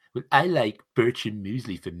well, I like Bircham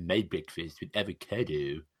muesli for my breakfast with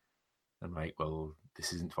avocado. I'm like, well,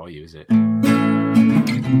 this isn't for you, is it?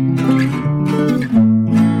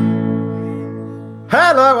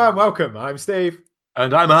 Hello and welcome. I'm Steve.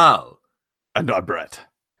 And I'm Al. And I'm Brett.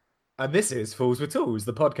 And this is Fools with Tools,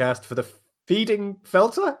 the podcast for the feeding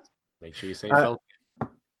felter. Make sure you say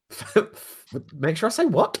Make sure I say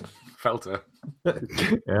what? Felter.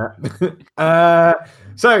 Yeah.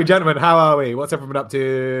 So, gentlemen, how are we? What's everyone up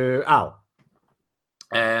to? Al?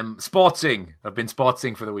 Sportsing. I've been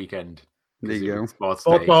sportsing for the weekend. There you go. Sports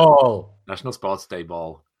Football. Day. National Sports Day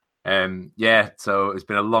ball. So it's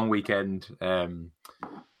been a long weekend.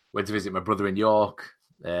 Went to visit my brother in York,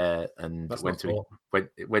 and That's went to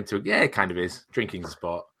yeah, it kind of is. Drinking's a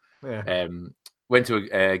sport. Yeah. Went to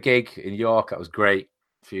a gig in York. That was great.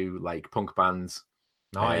 A few like punk bands.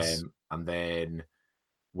 Nice. And then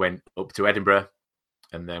went up to Edinburgh,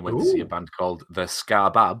 and then went to see a band called the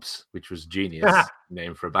Scarbabs, which was genius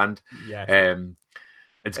name for a band. Yeah. And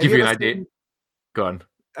to give you an idea, go on.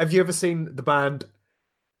 Have you ever seen the band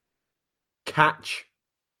Catch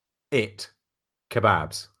It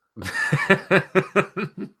Kebabs?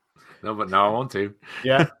 No, but now I want to.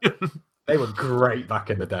 Yeah. They were great back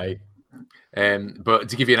in the day. But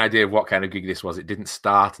to give you an idea of what kind of gig this was, it didn't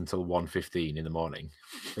start until 1:15 in the morning.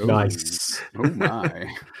 Nice. Oh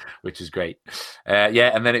my. Which is great. And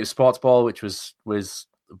then it was sports ball, which was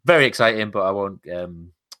very exciting, but I won't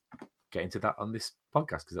get into that on this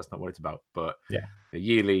podcast because that's not what it's about. But yeah, a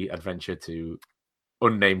yearly adventure to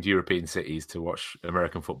unnamed European cities to watch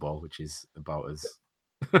American football, which is about as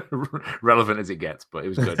relevant as it gets. But it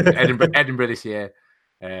was good. Edinburgh this year.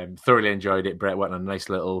 Thoroughly enjoyed it. Brett went on a nice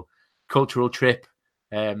little cultural trip,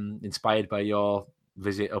 inspired by your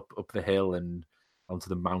visit up the hill and onto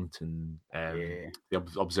the mountain, the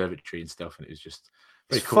observatory and stuff. And it was just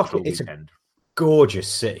very cultural weekend. Gorgeous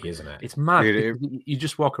city, isn't it? It's mad. You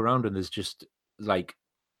just walk around and there's just like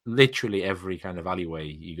literally every kind of alleyway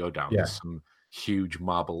you go down. There's some huge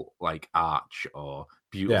marble like arch or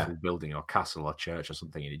beautiful building or castle or church or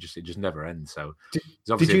something, and it just never ends. So it's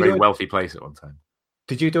obviously a very wealthy place at one time.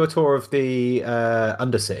 Did you do a tour of the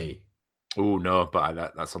Undercity? Oh no,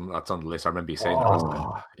 but that's on the list. I remember you saying that last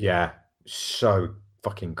time. Yeah, so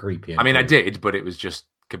fucking creepy. I mean, I did, but it was just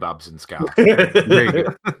kebabs and scalp.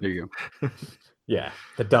 There you go. Yeah,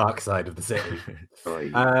 the dark side of the city.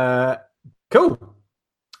 Cool.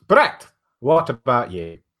 Brett, what about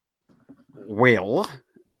you? Well,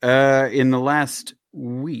 in the last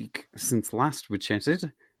week since last we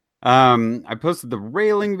chatted, I posted the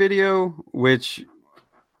railing video, which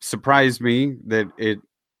surprised me that it,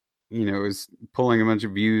 is pulling a bunch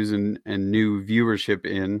of views and new viewership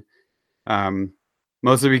in.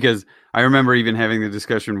 Mostly because I remember even having the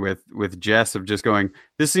discussion with Jess of just going,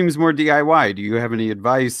 this seems more DIY. Do you have any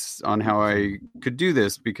advice on how I could do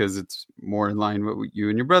this? Because it's more in line with what you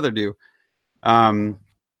and your brother do.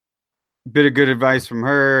 Bit of good advice from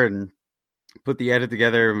her and put the edit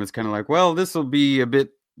together and was kind of like, well, this will be a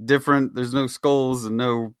bit different. There's no skulls and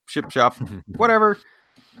no ship shop, whatever.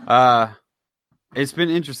 It's been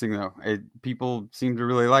interesting though. People seem to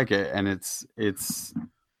really like it, and that's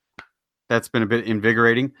been a bit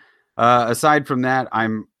invigorating. Aside from that,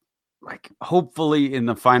 I'm like hopefully in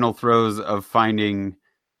the final throes of finding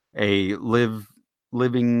a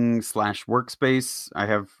living/workspace. I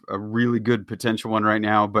have a really good potential one right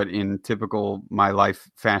now, but in typical my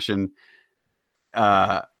life fashion,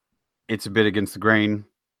 it's a bit against the grain,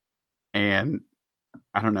 and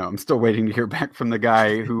I don't know. I'm still waiting to hear back from the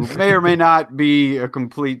guy who may or may not be a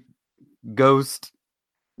complete ghost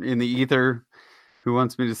in the ether who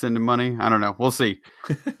wants me to send him money. I don't know. We'll see.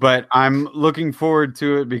 But I'm looking forward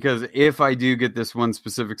to it because if I do get this one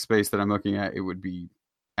specific space that I'm looking at, it would be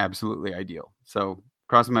absolutely ideal. So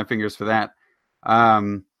crossing my fingers for that.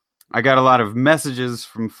 I got a lot of messages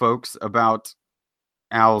from folks about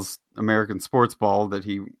Al's American sports ball that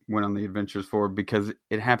he went on the adventures for because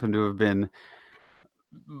it happened to have been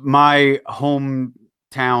my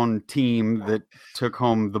hometown team that took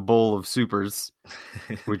home the bowl of supers,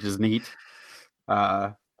 which is neat.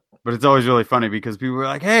 But it's always really funny because people are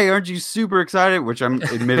like, hey, aren't you super excited? Which I'm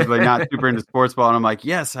admittedly not super into sports ball. And I'm like,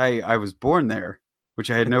 yes, I was born there,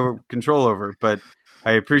 which I had no control over. But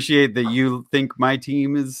I appreciate that you think my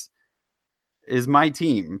team is my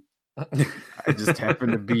team. I just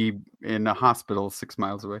happen to be in a hospital 6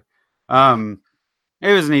 miles away.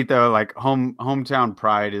 It was neat though. Like hometown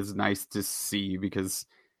pride is nice to see because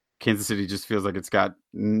Kansas City just feels like it's got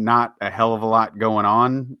not a hell of a lot going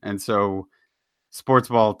on. And so sports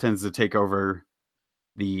ball tends to take over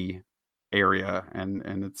the area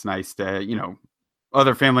and it's nice to,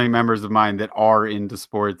 other family members of mine that are into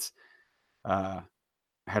sports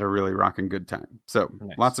had a really rocking good time. So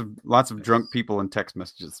Nice. lots of drunk people and text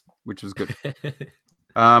messages, which was good.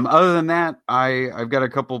 Other than that, I've got a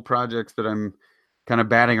couple projects that I'm kind of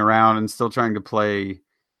batting around and still trying to play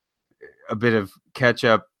a bit of catch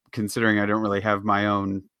up, considering I don't really have my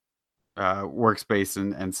own workspace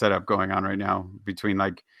and setup going on right now between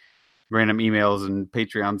like random emails and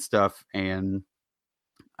Patreon stuff, and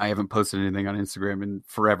I haven't posted anything on Instagram in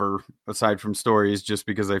forever aside from stories, just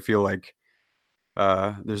because I feel like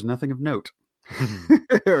there's nothing of note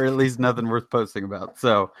or at least nothing worth posting about.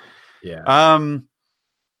 So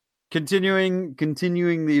continuing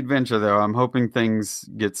the adventure, though, I'm hoping things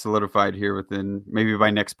get solidified here within maybe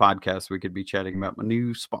by next podcast we could be chatting about my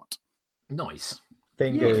new spot. Nice.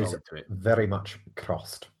 Fingers very much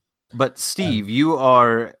crossed. But Steve, you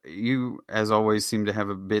as always seem to have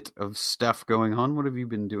a bit of stuff going on. What have you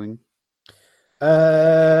been doing?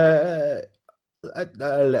 A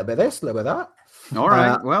little bit of this, a little bit of that. All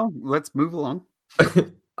right. Well, let's move along.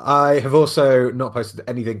 I have also not posted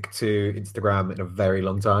anything to Instagram in a very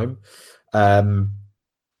long time,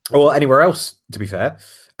 or anywhere else, to be fair.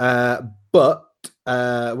 But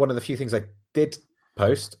one of the few things I did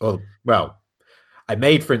post, I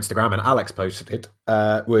made for Instagram and Alex posted it,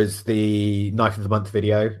 was the Knife of the Month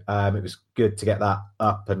video. It was good to get that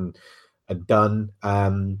up and done.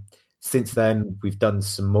 Since then, we've done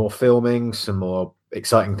some more filming, some more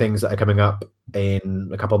exciting things that are coming up in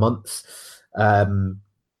a couple of months.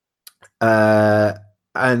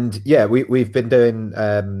 And yeah, we've been doing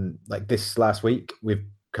like this last week. We've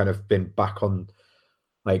kind of been back on,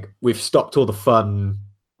 like, we've stopped all the fun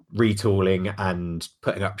retooling and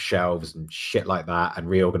putting up shelves and shit like that and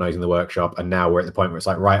reorganizing the workshop, and now we're at the point where it's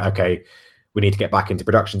like, right, okay, we need to get back into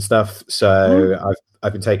production stuff. So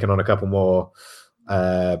I've been taking on a couple more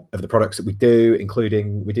of the products that we do,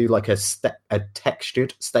 including we do like a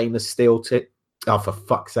textured stainless steel tip. Oh, for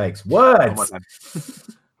fuck's sakes, words!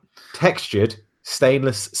 Textured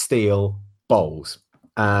stainless steel bowls,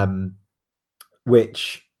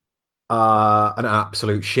 which are an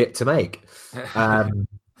absolute shit to make.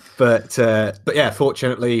 But yeah,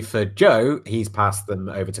 fortunately for Joe, he's passed them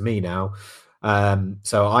over to me now.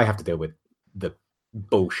 So I have to deal with the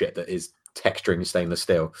bullshit that is texturing stainless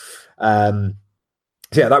steel. So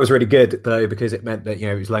yeah, that was really good though, because it meant that, you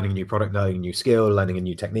know, it was learning a new product, learning a new skill, learning a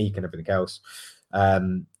new technique and everything else. Yeah,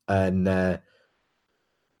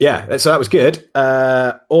 so that was good.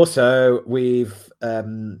 Also, we've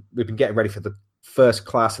been getting ready for the first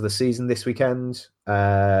class of the season this weekend,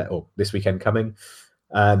 or this weekend coming.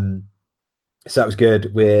 So that was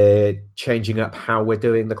good. We're changing up how we're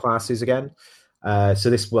doing the classes again. So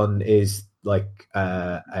this one is like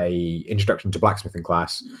a introduction to blacksmithing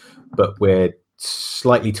class, but we're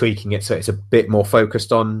slightly tweaking it so it's a bit more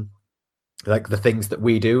focused on like the things that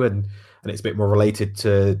we do, and it's a bit more related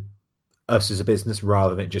to us as a business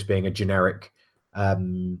rather than it just being a generic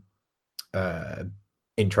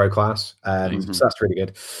intro class. So that's really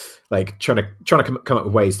good. Like trying to come up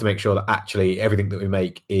with ways to make sure that actually everything that we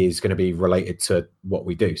make is going to be related to what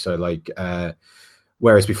we do. So like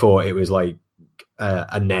whereas before it was like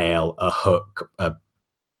a nail, a hook, a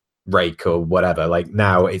rake or whatever, like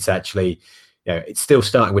now it's actually, you know, it's still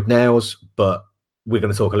starting with nails, but we're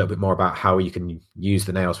going to talk a little bit more about how you can use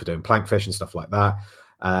the nails for doing plankfish and stuff like that.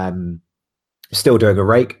 Still doing a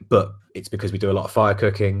rake, but it's because we do a lot of fire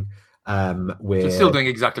cooking. We're still doing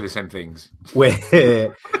exactly the same things.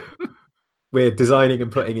 We're designing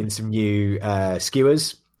and putting in some new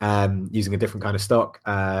skewers, using a different kind of stock.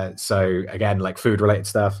 So again, like food related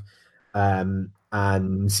stuff, and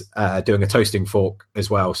doing a toasting fork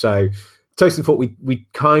as well. So toasting fork we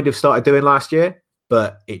kind of started doing last year,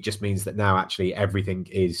 but it just means that now actually everything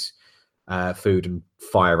is food and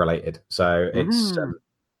fire related. So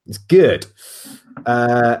it's good.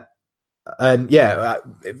 And yeah,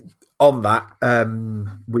 on that,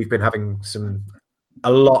 we've been having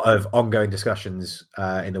a lot of ongoing discussions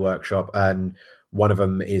in the workshop, and one of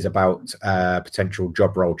them is about potential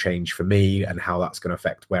job role change for me and how that's going to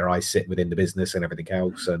affect where I sit within the business and everything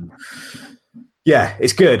else. And yeah,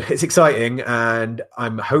 it's good. It's exciting. And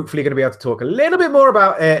I'm hopefully going to be able to talk a little bit more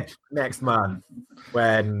about it next month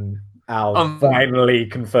when Al finally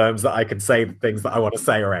confirms that I can say the things that I want to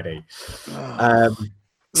say already.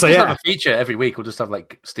 So yeah, have a feature every week. We'll just have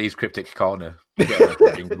like Steve's Cryptic Corner.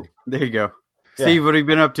 There you go. Steve, what have you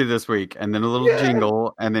been up to this week? And then a little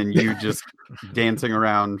jingle, and then you just dancing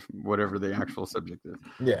around whatever the actual subject is.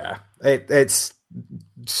 Yeah, it's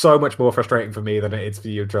so much more frustrating for me than it is for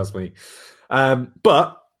you, trust me.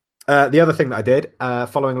 But The other thing that I did,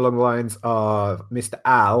 following along the lines of Mr.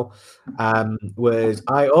 Al, was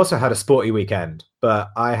I also had a sporty weekend, but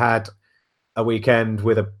I had a weekend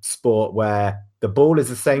with a sport where the ball is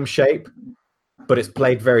the same shape, but it's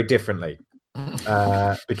played very differently.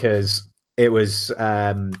 Because it was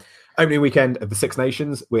opening weekend of the Six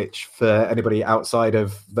Nations, which for anybody outside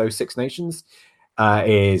of those Six Nations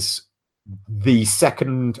is the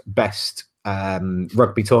second best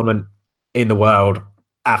rugby tournament in the world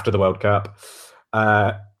after the World Cup.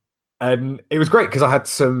 And it was great because I had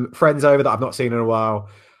some friends over that I've not seen in a while.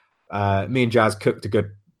 Me and Jazz cooked a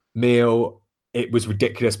good meal. It was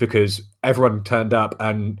ridiculous because everyone turned up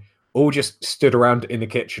and all just stood around in the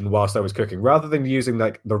kitchen whilst I was cooking, rather than using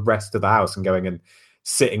like the rest of the house and going and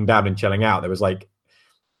sitting down and chilling out. There was like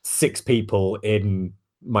 6 people in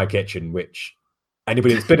my kitchen, which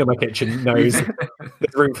anybody that's been in my kitchen knows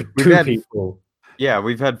there's room for 2 people. Yeah,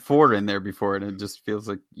 we've had 4 in there before, and it just feels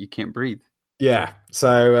like you can't breathe. Yeah,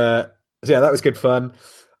 so yeah, that was good fun.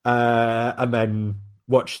 And then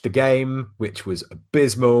watched the game, which was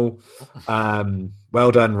abysmal.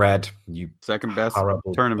 Well done, Red. You second best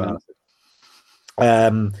tournament.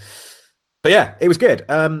 But yeah, it was good,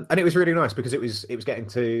 and it was really nice because it was getting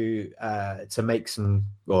to make some,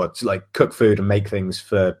 or to like cook food and make things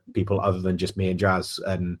for people other than just me and Jazz,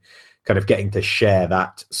 and kind of getting to share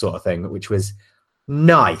that sort of thing, which was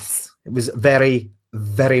nice. It was very,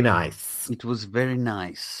 very nice. It was very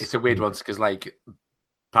nice. It's a weird one because like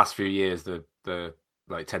past few years, the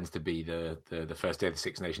like tends to be the first day of the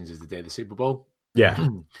Six Nations is the day of the Super Bowl. Yeah.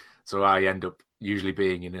 So I end up usually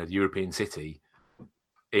being in a European city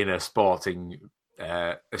in a sporting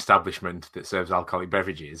establishment that serves alcoholic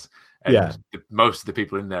beverages. And most of the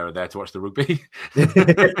people in there are there to watch the rugby. And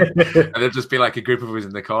there'll just be like a group of us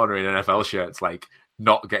in the corner in NFL shirts, like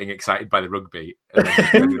not getting excited by the rugby, and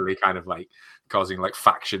then really kind of like causing like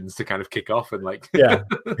factions to kind of kick off and like yeah.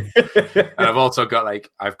 And I've also got like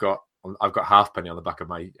I've got halfpenny on the back of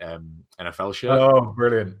my NFL shirt. Oh,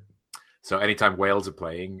 brilliant. So anytime Wales are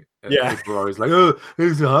playing, people are always like, "Oh,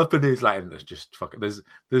 who's a halfpenny?" It's like, and there's just fucking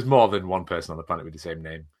there's more than one person on the planet with the same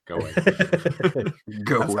name. Go away.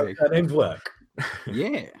 Go away. That names work.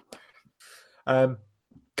 Yeah.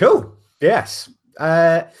 Cool. Yes.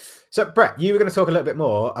 So Brett, you were going to talk a little bit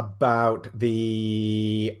more about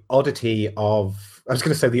the oddity of. I was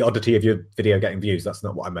going to say the oddity of your video getting views. That's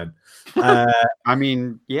not what I meant. I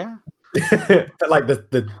mean, yeah. But like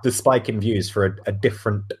the spike in views for a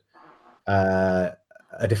different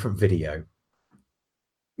video.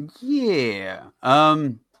 Yeah.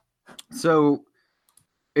 So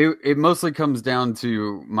it mostly comes down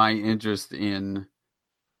to my interest in,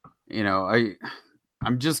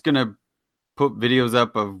 I'm just gonna put videos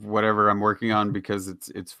up of whatever I'm working on because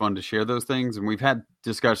it's fun to share those things. And we've had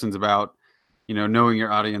discussions about, knowing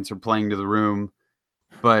your audience or playing to the room.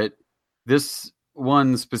 But this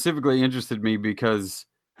one specifically interested me because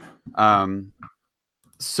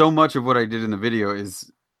so much of what I did in the video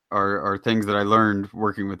are things that I learned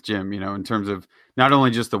working with Jim, in terms of not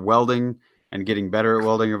only just the welding and getting better at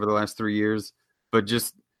welding over the last 3 years, but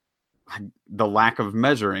just the lack of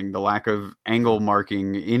measuring, the lack of angle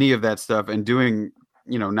marking, any of that stuff, and doing,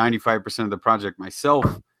 95% of the project myself.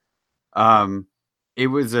 It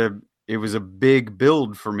was a big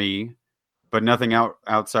build for me, but nothing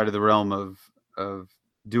outside of the realm of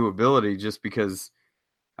doability, just because,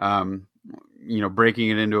 breaking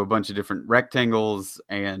it into a bunch of different rectangles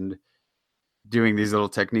and doing these little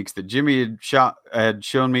techniques that Jimmy had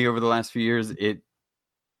shown me over the last few years.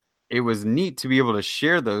 It was neat to be able to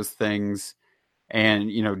share those things. And,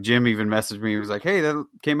 Jim even messaged me. He was like, "Hey, that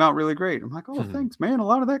came out really great." I'm like, "Oh, thanks, man. A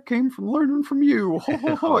lot of that came from learning from you."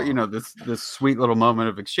 This sweet little moment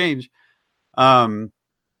of exchange.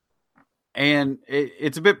 And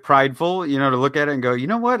it's a bit prideful, to look at it and go, you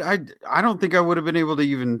know what? I don't think I would have been able to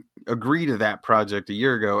even agree to that project a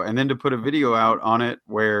year ago. And then to put a video out on it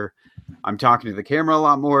where I'm talking to the camera a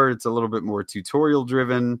lot more. It's a little bit more tutorial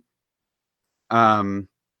driven.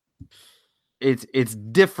 It's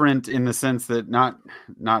different in the sense that not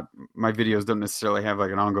my videos don't necessarily have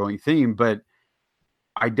like an ongoing theme, but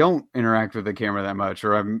I don't interact with the camera that much,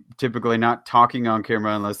 or I'm typically not talking on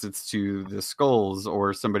camera unless it's to the skulls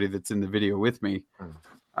or somebody that's in the video with me.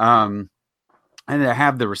 And to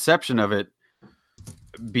have the reception of it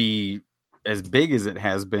be as big as it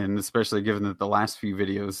has been, especially given that the last few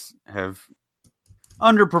videos have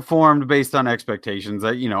underperformed based on expectations.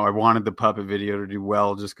 I wanted the puppet video to do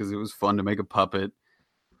well just because it was fun to make a puppet,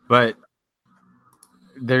 but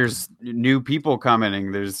there's new people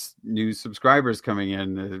commenting, there's new subscribers coming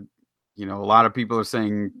in, a lot of people are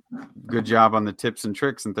saying good job on the tips and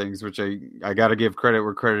tricks and things, which I got to give credit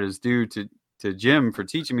where credit is due to Jim for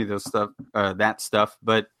teaching me that stuff.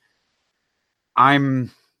 But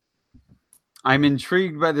I'm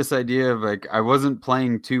intrigued by this idea of like, I wasn't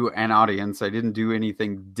playing to an audience. I didn't do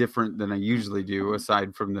anything different than I usually do,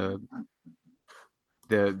 aside from the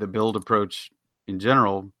build approach in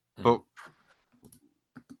general. But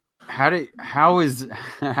how is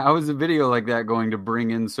a video like that going to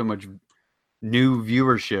bring in so much new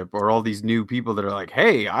viewership, or all these new people that are like,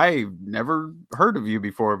 hey, I've never heard of you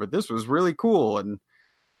before, but this was really cool, and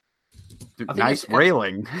nice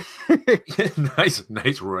railing.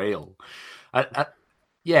 nice rail. I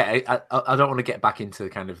don't want to get back into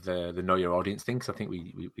kind of the know your audience thing, because I think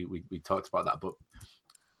we talked about that, but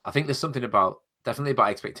I think there's something definitely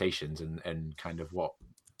about expectations and kind of what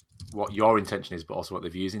your intention is, but also what the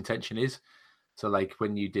viewer's intention is. So like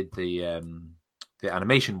when you did the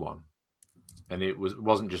animation one, and it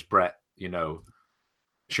wasn't just Brett,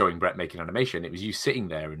 showing Brett making animation, it was you sitting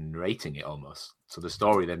there and narrating it almost. So the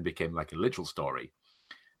story then became like a literal story.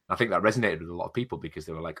 I think that resonated with a lot of people, because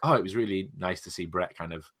they were like, oh, it was really nice to see Brett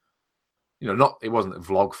kind of, it wasn't a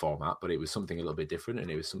vlog format, but it was something a little bit different. And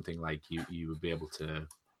it was something like you would be able to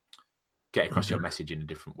get across your message in a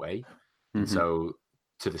different way. Mm-hmm. And so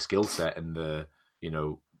to the skill set and the,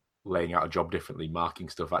 laying out a job differently, marking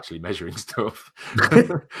stuff, actually measuring stuff.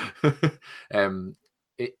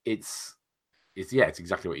 It's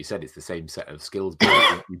exactly what you said. It's the same set of skills, but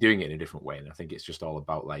you're doing it in a different way. And I think it's just all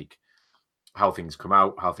about like how things come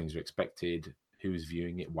out, how things are expected, who's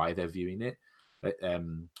viewing it, why they're viewing it.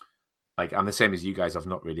 Like I'm the same as you guys. I've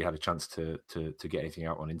not really had a chance to get anything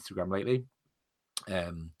out on Instagram lately.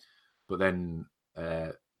 But then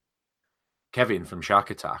Kevin from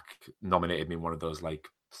Shark Attack nominated me in one of those like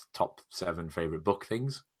top 7 favorite book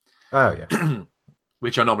things. Oh yeah,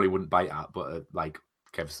 which I normally wouldn't bite at, but like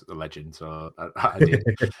Kev's a legend, so I did.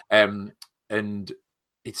 And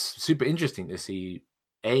it's super interesting to see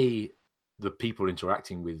the people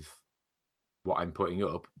interacting with what I'm putting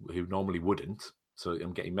up who normally wouldn't. So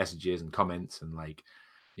I'm getting messages and comments and like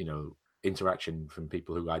interaction from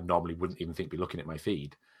people who I normally wouldn't even think be looking at my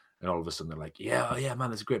feed. And all of a sudden they're like, yeah, man,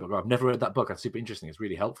 that's a great book. I've never read that book. That's super interesting. It's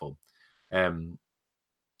really helpful.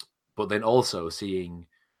 But then also seeing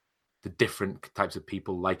the different types of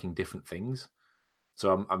people liking different things.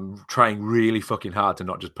 So I'm trying really fucking hard to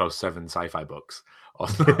not just post 7 sci-fi books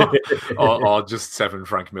or just 7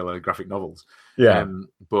 Frank Miller graphic novels. Yeah.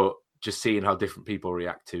 But just seeing how different people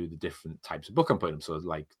react to the different types of book I'm putting them. So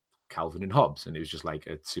like Calvin and Hobbes, and it was just like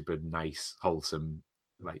a super nice, wholesome,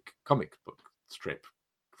 like comic book strip.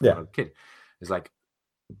 Yeah, kid. It's like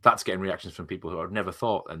that's getting reactions from people who I've never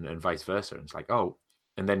thought, and vice versa. And it's like, oh,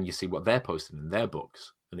 and then you see what they're posting in their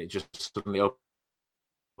books, and it just suddenly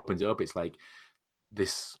opens it up. It's like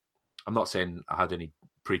this. I'm not saying I had any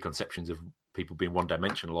preconceptions of people being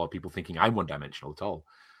one-dimensional or people thinking I'm one-dimensional at all,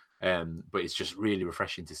 but it's just really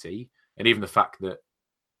refreshing to see. And even the fact that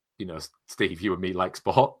Steve, you and me like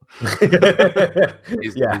sport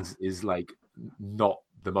is like not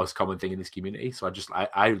the most common thing in this community. So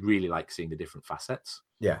I really like seeing the different facets.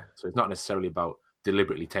 Yeah. So it's not necessarily about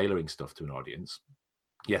deliberately tailoring stuff to an audience.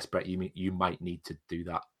 Yes, Brett, you might need to do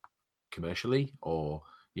that commercially, or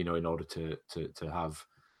in order to have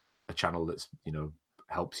a channel that's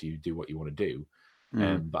helps you do what you want to do.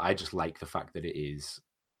 But I just like the fact that it is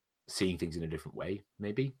seeing things in a different way,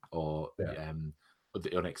 maybe, or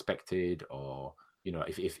the unexpected, or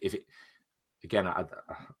if it again, I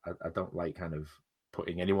don't like kind of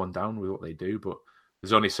putting anyone down with what they do, but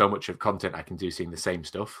there's only so much of content I can do seeing the same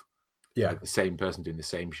stuff. Yeah, like the same person doing the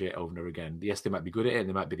same shit over and over again. Yes, they might be good at it, and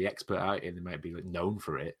they might be the expert at it, and they might be like known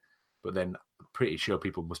for it, but then I'm pretty sure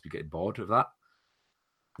people must be getting bored of that.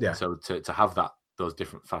 Yeah. So to have those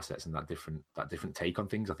different facets and that different take on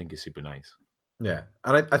things, I think is super nice. Yeah,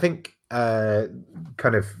 and I think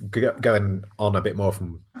kind of going on a bit more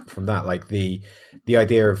from that, like the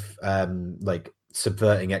idea of like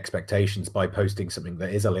subverting expectations by posting something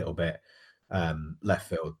that is a little bit left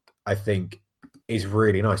field, I think is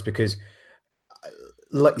really nice, because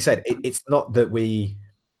like you said, it's not that we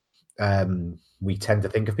tend to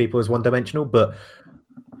think of people as one-dimensional, but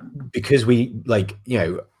because we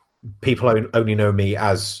people only know me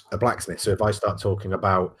as a blacksmith. So if I start talking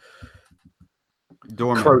about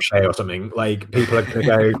crochet or something, like people are going to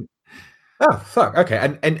go, oh fuck, okay,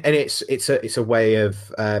 and it's a way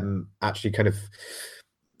of actually kind of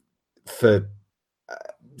for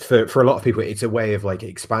a lot of people, it's a way of like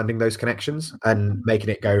expanding those connections and making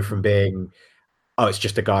it go from being, oh, it's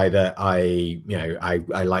just a guy that I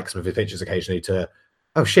like some of his pictures occasionally, to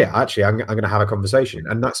oh shit, actually, I'm going to have a conversation.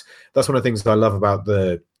 And that's one of the things that I love about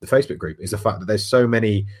the Facebook group is the fact that there's so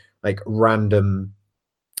many like random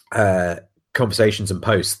conversations and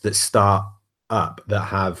posts that start up that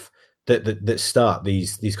have that start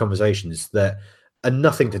these conversations that are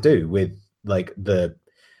nothing to do with like the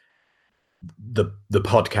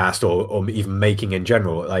podcast or even making in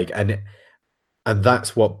general, like, and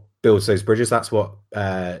that's what builds those bridges. That's what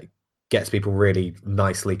gets people really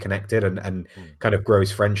nicely connected and kind of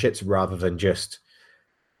grows friendships rather than just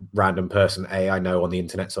random person I know on the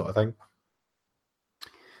internet sort of thing.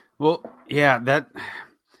 Well, yeah, that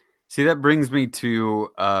brings me to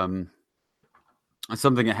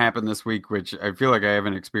something that happened this week, which I feel like I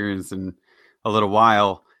haven't experienced in a little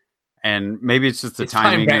while. And maybe it's just the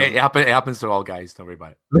timing. It happens to all guys. Don't worry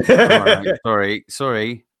about it. All right,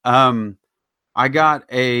 sorry. I got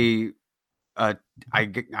I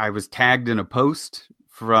was tagged in a post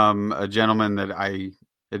from a gentleman that I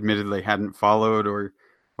admittedly hadn't followed or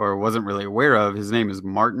wasn't really aware of. His name is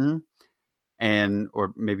Martin,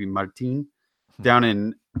 or maybe Martin, down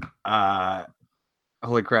in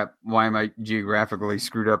holy crap, why am I geographically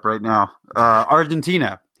screwed up right now?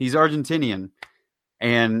 Argentina. He's Argentinian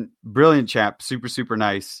and brilliant chap, super, super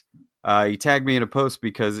nice. He tagged me in a post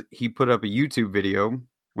because he put up a YouTube video,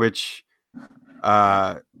 which,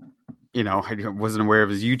 I wasn't aware of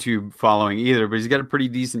his YouTube following either, but he's got a pretty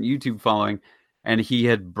decent YouTube following. And he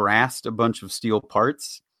had brassed a bunch of steel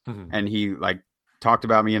parts, and he like talked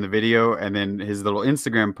about me in the video. And then his little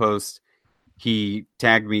Instagram post, he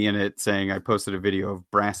tagged me in it saying I posted a video of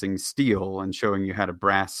brassing steel and showing you how to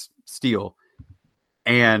brass steel.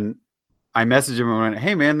 And I messaged him and went,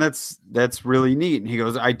 "Hey man, that's really neat." And he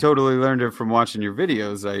goes, "I totally learned it from watching your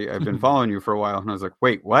videos. I've been following you for a while." And I was like,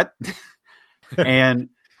 "Wait, what?" And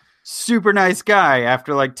super nice guy.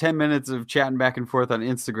 After like 10 minutes of chatting back and forth on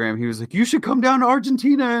Instagram, he was like, "You should come down to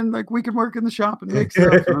Argentina and like we can work in the shop and make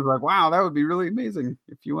stuff." And I was like, "Wow, that would be really amazing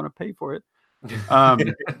if you want to pay for it."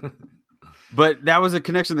 But that was a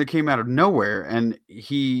connection that came out of nowhere, and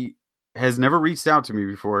he has never reached out to me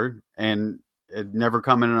before and had never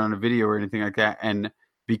commented on a video or anything like that. And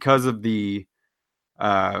because of the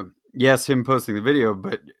yes, him posting the video,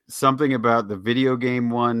 but something about the video game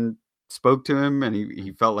one spoke to him, and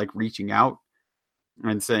he felt like reaching out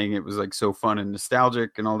and saying it was like so fun and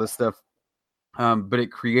nostalgic and all this stuff. But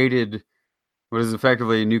it created what is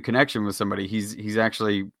effectively a new connection with somebody. He's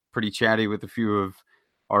actually pretty chatty with a few of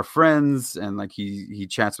our friends, and like he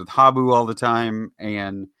chats with Habu all the time,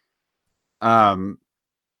 and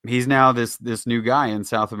he's now this new guy in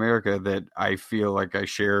South America that I feel like I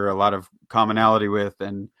share a lot of commonality with,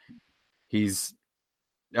 and he's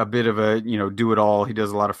a bit of a, do it all. He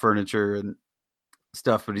does a lot of furniture and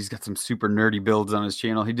stuff, but he's got some super nerdy builds on his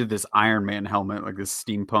channel. He did this Iron Man helmet, like this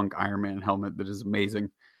steampunk Iron Man helmet that is amazing.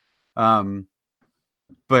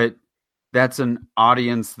 But that's an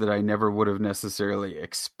audience that I never would have necessarily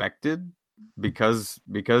expected because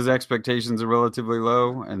expectations are relatively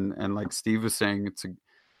low. And like Steve was saying,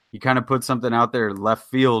 you kind of put something out there left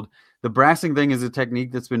field. The brassing thing is a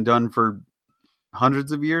technique that's been done for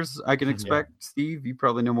hundreds of years, I can expect. Yeah. Steve, you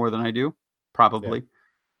probably know more than I do. Probably.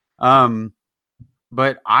 Yeah.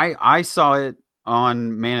 But I saw it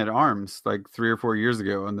on Man at Arms like 3 or 4 years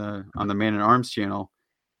ago on the Man at Arms channel.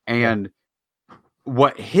 And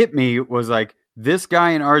what hit me was like, this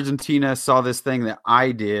guy in Argentina saw this thing that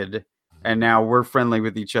I did, and now we're friendly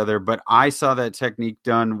with each other. But I saw that technique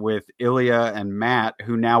done with Ilya and Matt,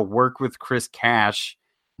 who now work with Chris Cash,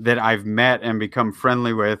 that I've met and become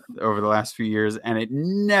friendly with over the last few years. And it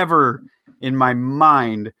never in my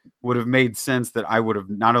mind would have made sense that I would have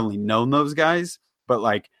not only known those guys, but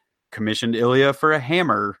like commissioned Ilya for a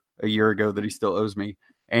hammer a year ago that he still owes me.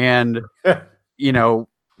 And,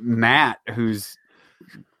 Matt, who's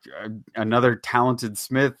another talented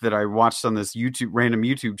smith that I watched on this random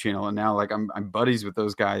YouTube channel. And now like I'm buddies with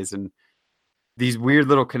those guys, and these weird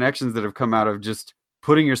little connections that have come out of just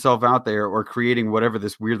putting yourself out there or creating whatever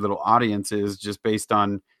this weird little audience is just based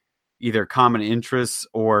on either common interests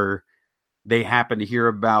or they happen to hear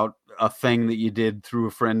about a thing that you did through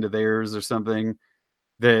a friend of theirs or something.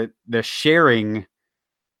 The sharing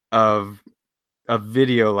of a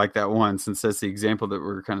video like that one, since that's the example that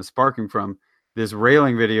we're kind of sparking from, this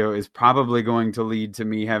railing video is probably going to lead to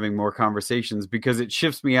me having more conversations because it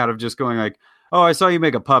shifts me out of just going like, "Oh, I saw you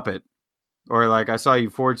make a puppet," or like, "I saw you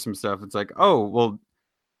forge some stuff." It's like, "Oh, well,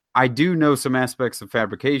 I do know some aspects of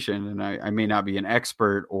fabrication, and I may not be an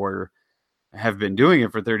expert or have been doing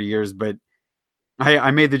it for 30 years, but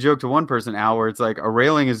I made the joke to one person, Al, where it's like a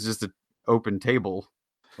railing is just an open table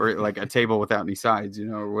or like a table without any sides,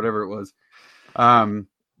 or whatever it was.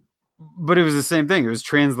 but it was the same thing. It was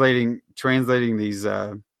translating these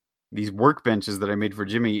workbenches that I made for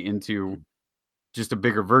Jimmy into just a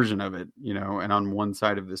bigger version of it, and on one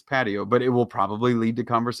side of this patio. But it will probably lead to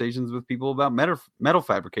conversations with people about metal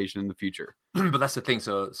fabrication in the future. But that's the thing.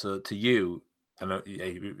 So to you, I know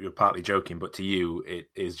you're partly joking, but to you, it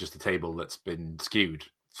is just a table that's been skewed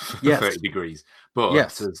 30 degrees. But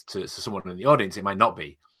to someone in the audience, it might not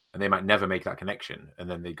be, and they might never make that connection. And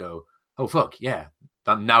then they go, "Oh fuck, yeah,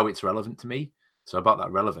 now it's relevant to me." So about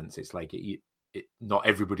that relevance, it's like not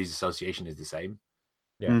everybody's association is the same.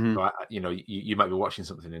 Yeah. Mm-hmm. So you might be watching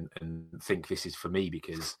something and think this is for me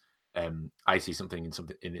because I see something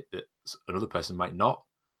in it that another person might not.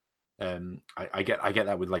 I get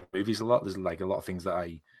that with like movies a lot. There's like a lot of things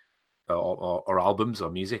that or albums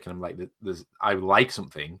or music, and I'm like, I like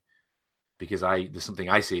something because there's something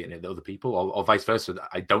I see in it that other people, or vice versa, that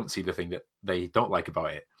I don't see the thing that they don't like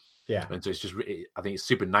about it. Yeah. And so it's just, I think it's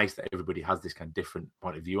super nice that everybody has this kind of different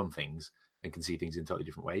point of view on things and can see things in totally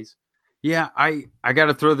different ways. Yeah, I got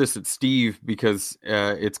to throw this at Steve because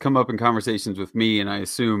it's come up in conversations with me, and I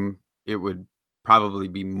assume it would probably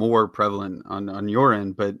be more prevalent on your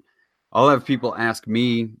end, but I'll have people ask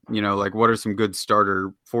me, like, what are some good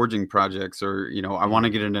starter forging projects, or, I want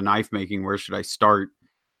to get into knife making. Where should I start?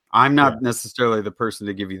 I'm not necessarily the person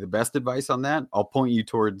to give you the best advice on that. I'll point you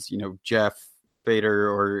towards, Jeff Fader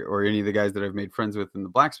or any of the guys that I've made friends with in the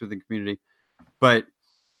blacksmithing community. But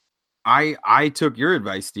I took your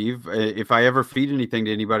advice, Steve. If I ever feed anything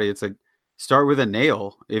to anybody, it's like, start with a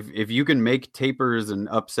nail. If you can make tapers and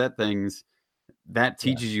upset things, that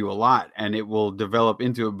teaches you a lot, and it will develop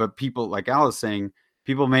into it. But people, like Al is saying,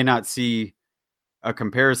 people may not see a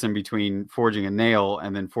comparison between forging a nail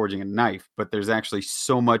and then forging a knife, but there's actually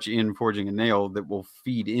so much in forging a nail that will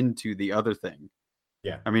feed into the other thing.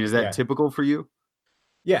 Yeah. I mean, is that typical for you?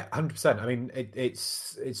 Yeah, 100%. I mean,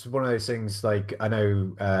 it's one of those things. Like, I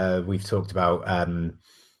know we've talked about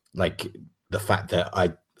like the fact that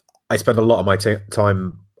I spend a lot of my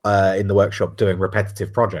time in the workshop doing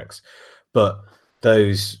repetitive projects, but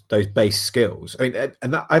those base skills. I mean,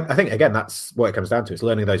 and that, I think again, that's what it comes down to. It's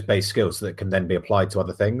learning those base skills that can then be applied to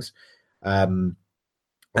other things. And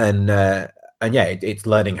yeah, it's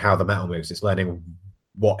learning how the metal moves. It's learning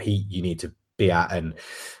what heat you need to be at,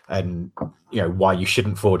 and why you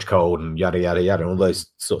shouldn't forge cold, and yada yada yada, and all those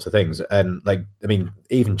sorts of things. And like, I mean,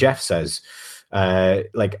 even Jeff says,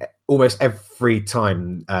 like almost every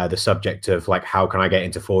time the subject of like how can I get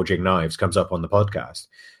into forging knives comes up on the podcast,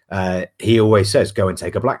 he always says go and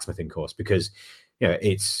take a blacksmithing course, because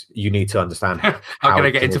you need to understand how can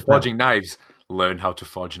I get into forging knives. Learn how to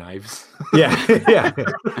forge knives. yeah.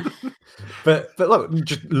 But look,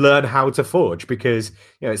 just learn how to forge, because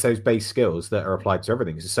it's those base skills that are applied to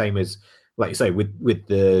everything. It's the same as, like you say, with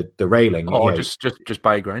the railing. Or just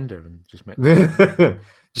buy a grinder and just make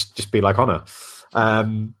just be like Honor.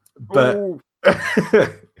 But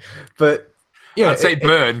but I'd say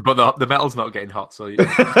burn, but the metal's not getting hot, so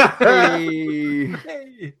hey.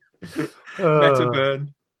 Better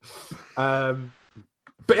burn.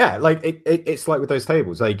 But yeah, like it's like with those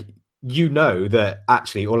tables, like that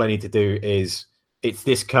actually all I need to do is it's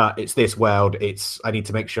this cut, it's this weld, I need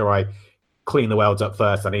to make sure I clean the welds up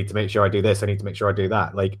first, I need to make sure I do this, I need to make sure I do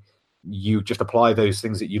that. Like, you just apply those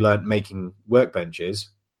things that you learned making workbenches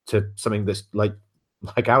to something that's like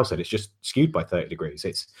Al said, it's just skewed by 30 degrees.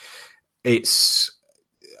 It's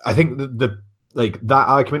I think the like that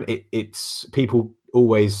argument, it's people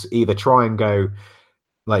always either try and go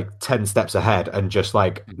like 10 steps ahead and just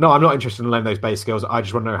like, no, I'm not interested in learning those base skills, I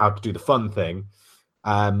just want to know how to do the fun thing,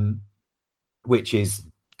 which is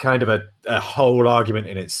kind of a whole argument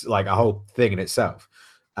in its, like a whole thing in itself.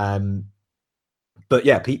 But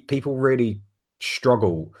yeah, people really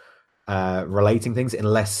struggle relating things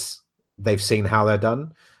unless they've seen how they're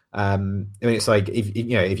done. I mean, it's like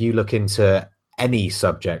if you look into any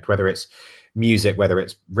subject, whether it's music, whether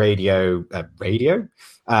it's radio,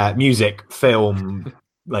 music, film,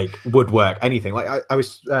 like woodwork, anything. Like I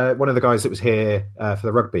was one of the guys that was here for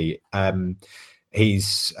the rugby. He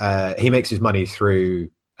makes his money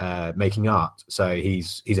through making art, so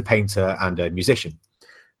he's a painter and a musician.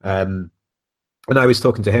 And I was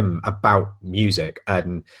talking to him about music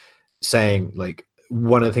and saying, like,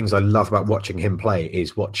 one of the things I love about watching him play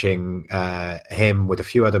is watching him with a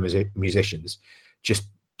few other musicians just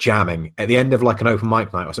jamming at the end of like an open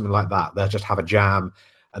mic night or something like that. They'll just have a jam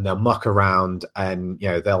and they'll muck around, and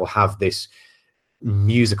they'll have this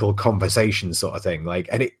musical conversation sort of thing. Like,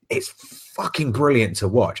 and it's fucking brilliant to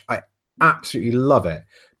watch. I absolutely love it,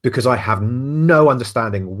 because I have no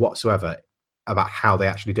understanding whatsoever about how they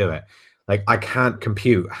actually do it. Like, I can't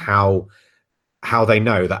compute how how they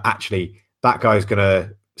know that actually that guy's going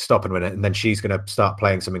to stop in a minute, and then she's going to start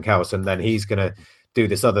playing something else, and then he's going to do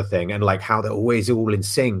this other thing, and like how they're always all in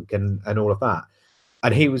sync and all of that.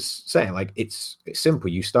 And he was saying, like, it's simple.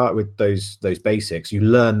 You start with those basics. You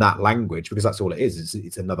learn that language because that's all it is.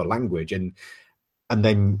 It's another language, and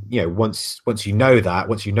then once you know that,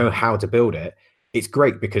 once you know how to build it, it's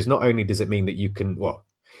great because not only does it mean that you can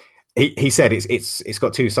he said it's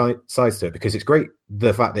got two sides to it, because it's great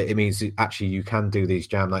the fact that it means actually you can do these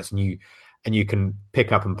jam nights and you can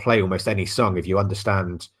pick up and play almost any song if you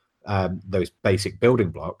understand those basic building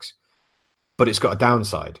blocks. But it's got a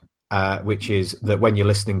downside, which is that when you're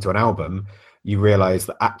listening to an album, you realize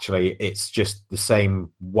that actually it's just the same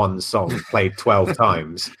one song played 12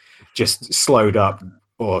 times, just slowed up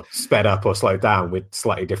or sped up or slowed down with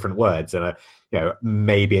slightly different words and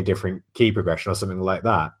maybe a different key progression or something like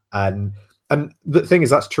that. And the thing is,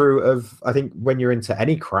 that's true of, I think, when you're into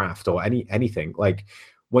any craft or anything, like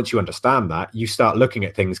once you understand that, you start looking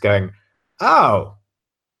at things going, oh,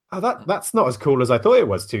 that's not as cool as I thought it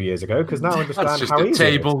was 2 years ago, because now I understand that's just how a easy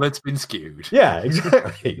table that's been skewed. Yeah,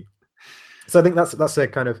 exactly. So I think that's a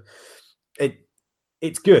kind of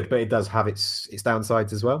it's good, but it does have its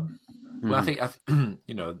downsides as well. Well, I think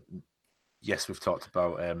yes, we've talked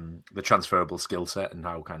about the transferable skill set and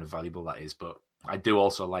how kind of valuable that is, but I do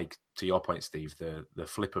also like, to your point, Steve, the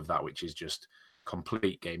flip of that, which is just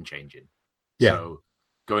complete game changing. Yeah. So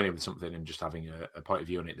going in with something and just having a point of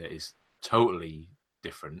view on it that is totally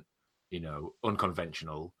different,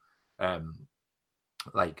 unconventional.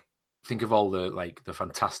 Like, think of all the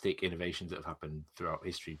fantastic innovations that have happened throughout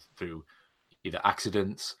history through either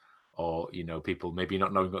accidents or people maybe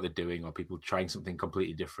not knowing what they're doing, or people trying something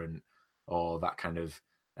completely different, or that kind of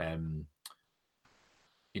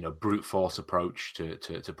brute force approach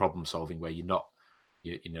to problem solving, where you're not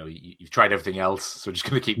you've tried everything else, so we're just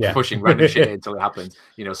going to keep pushing random shit until it happens.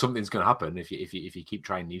 Something's going to happen if you keep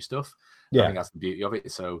trying new stuff. I think that's the beauty of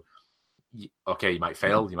it. So okay, you might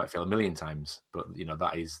fail a million times, but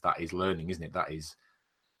that is learning, isn't it? That is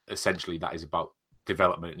about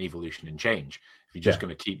development and evolution and change. If you're just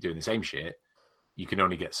going to keep doing the same shit, you can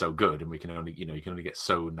only get so good, and you can only get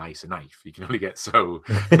so nice a knife. You can only get so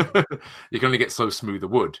you can only get so smooth a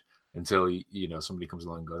wood until somebody comes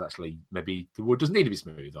along and goes, actually, maybe the wood doesn't need to be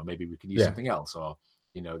smooth, or maybe we can use something else, or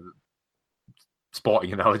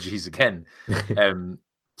sporting analogies again.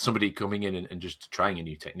 Somebody coming in and just trying a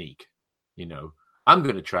new technique. I'm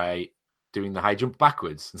going to try doing the high jump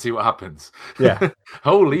backwards and see what happens. Yeah.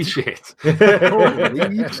 Holy shit.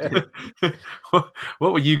 Holy shit.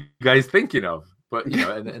 What were you guys thinking of? But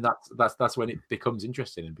and that's when it becomes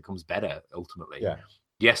interesting and becomes better ultimately. Yeah.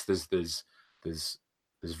 Yes, there's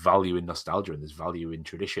value in nostalgia, and there's value in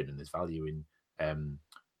tradition, and there's value in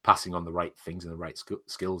passing on the right things and the right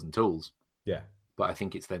skills and tools. Yeah. But I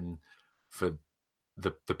think it's then for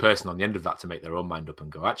the person on the end of that to make their own mind up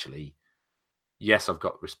and go, actually, yes, I've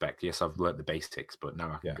got respect. Yes, I've learned the basics, but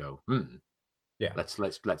now I can go, let's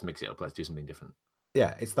mix it up. Let's do something different.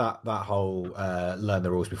 Yeah, it's that whole learn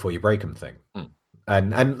the rules before you break them thing.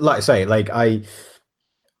 And like I say, like I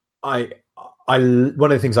one of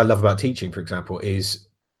the things I love about teaching, for example, is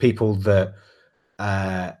people that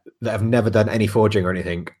have never done any forging or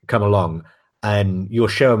anything come along, and you'll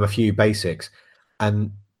show them a few basics,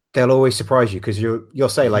 and they'll always surprise you, because you'll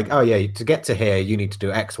say like, oh yeah, to get to here you need to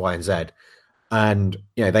do X, Y, and Z, and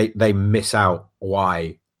they miss out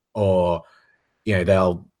Y, or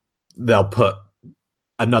they'll put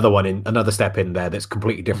another step in there that's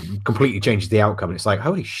completely different, completely changes the outcome, and it's like,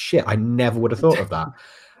 holy shit, I never would have thought of that.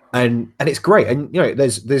 And it's great. And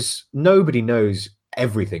there's nobody knows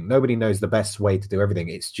everything, nobody knows the best way to do everything.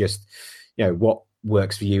 It's just what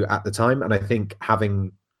works for you at the time. And I think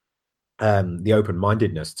having the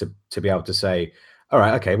open-mindedness to be able to say, all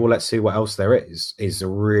right, okay, well, let's see what else there is a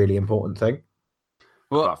really important thing.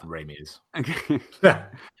 Well, apart from Raimi's. Okay.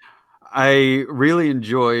 I really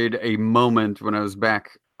enjoyed a moment when I was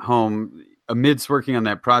back home amidst working on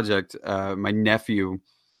that project. My nephew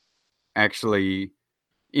actually,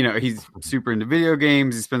 he's super into video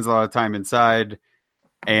games. He spends a lot of time inside,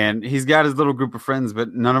 and he's got his little group of friends,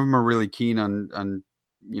 but none of them are really keen on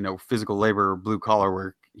physical labor or blue collar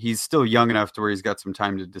work. He's still young enough to where he's got some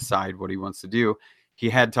time to decide what he wants to do. He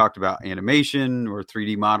had talked about animation or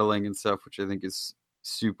 3D modeling and stuff, which I think is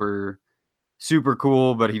super, super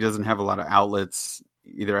cool, but he doesn't have a lot of outlets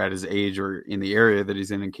either at his age or in the area that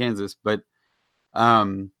he's in Kansas. But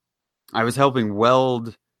I was helping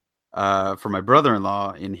weld for my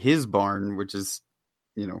brother-in-law in his barn, which is,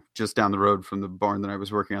 just down the road from the barn that I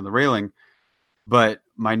was working on the railing. But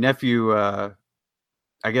my nephew, I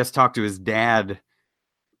guess, talked to his dad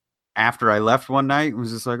after I left one night,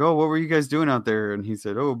 was just like, "Oh, what were you guys doing out there?" And he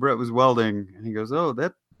said, "Oh, Brett was welding." And he goes, "Oh,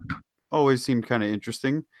 that always seemed kind of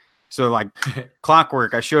interesting." So like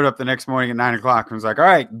clockwork, I showed up the next morning at 9:00 and was like, "All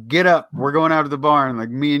right, get up. We're going out of the barn. Like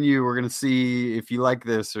me and you, we're going to see if you like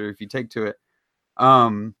this or if you take to it."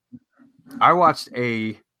 I watched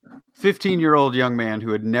a 15-year-old young man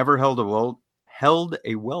who had never held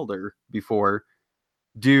a welder before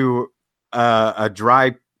do a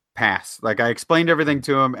dry pass. Like I explained everything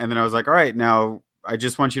to him, and then I was like, "All right, now I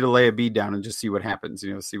just want you to lay a bead down and just see what happens.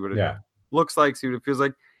 You know, see what it looks like, see what it feels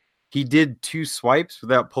like." He did 2 swipes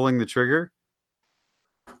without pulling the trigger,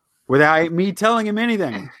 without me telling him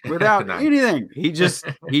anything, without anything. He just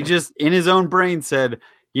in his own brain said,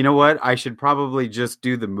 "You know what? I should probably just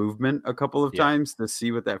do the movement a couple of times to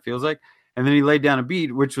see what that feels like." And then he laid down a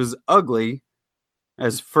bead, which was ugly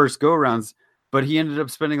as first go rounds, but he ended up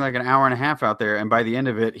spending like an hour and a half out there. And by the end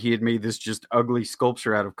of it, he had made this just ugly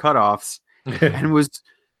sculpture out of cutoffs and was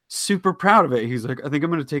super proud of it. He's like, "I think I'm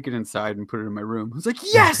going to take it inside and put it in my room." I was like,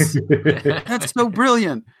 "Yes, that's so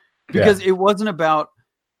brilliant." Because it wasn't about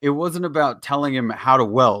telling him how to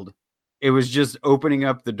weld. It was just opening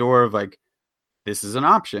up the door of like, this is an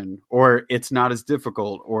option, or it's not as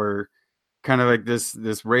difficult, or kind of like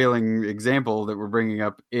this railing example that we're bringing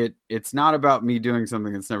up. It's not about me doing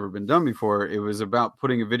something that's never been done before. It was about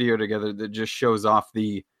putting a video together that just shows off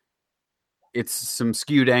it's some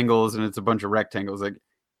skewed angles and it's a bunch of rectangles. Like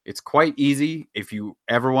it's quite easy if you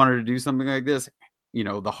ever wanted to do something like this. You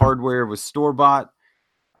know, the hardware was store-bought.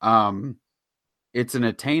 It's an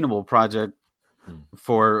attainable project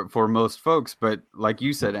for most folks, but like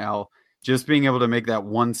you said, Al, just being able to make that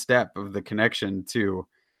one step of the connection to,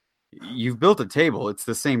 you've built a table, it's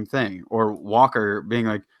the same thing. Or Walker being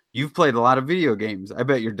like, "You've played a lot of video games. I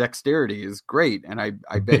bet your dexterity is great. And I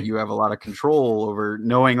bet you have a lot of control over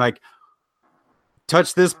knowing like,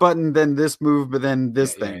 touch this button, then this move, but then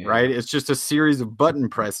this thing, right?" It's just a series of button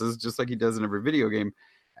presses, just like he does in every video game.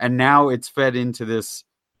 And now it's fed into this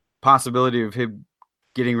possibility of him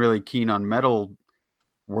getting really keen on metal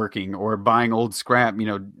working or buying old scrap. You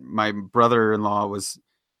know, my brother-in-law was,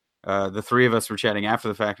 the 3 of us were chatting after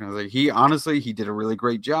the fact, and I was like, he did a really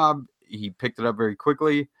great job. He picked it up very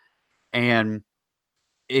quickly, and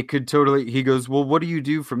it could totally, he goes, "Well, what do you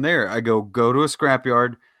do from there?" I go to a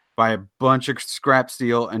scrapyard, buy a bunch of scrap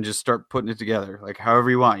steel, and just start putting it together, like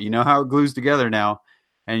however you want. You know how it glues together now,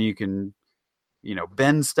 and you can, you know,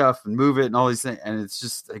 bend stuff and move it and all these things. And it's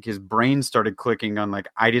just like his brain started clicking on like,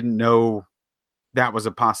 I didn't know that was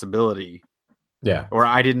a possibility. Yeah. Or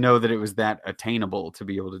I didn't know that it was that attainable to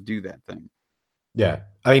be able to do that thing. Yeah.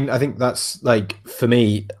 I mean, I think that's like, for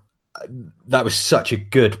me, that was such a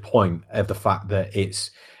good point of the fact that it's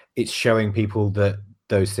showing people that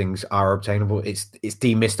those things are obtainable. It's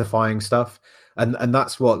demystifying stuff. And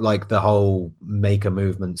that's what like the whole maker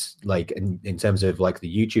movements, like in terms of like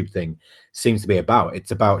the YouTube thing, seems to be about. It's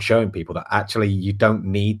about showing people that actually you don't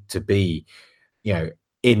need to be, you know,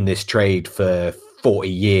 in this trade for 40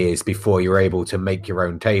 years before you're able to make your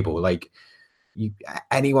own table. Like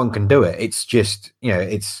anyone can do it. It's just, you know,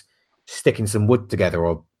 it's sticking some wood together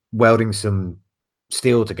or welding some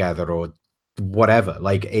steel together or whatever.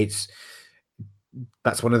 Like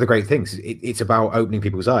that's one of the great things. It's about opening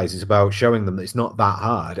people's eyes. It's about showing them that it's not that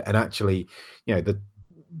hard. And actually, you know,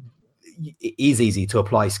 it is easy to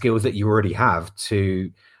apply skills that you already have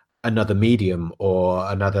to another medium or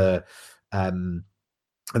another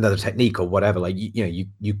technique or whatever. Like, you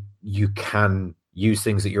know, you can use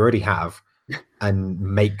things that you already have and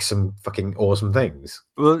make some fucking awesome things.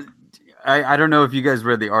 Well, I don't know if you guys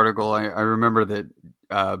read the article. I remember that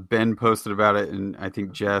Ben posted about it, and I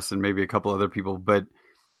think Jess and maybe a couple other people, but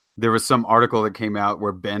there was some article that came out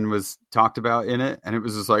where Ben was talked about in it, and it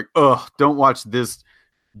was just like, "Oh, don't watch this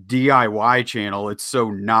DIY channel. It's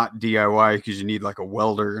so not DIY because you need like a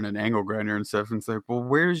welder and an angle grinder and stuff." And it's like, well,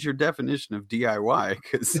 where's your definition of DIY?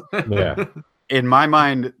 Because in my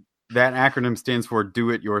mind, that acronym stands for do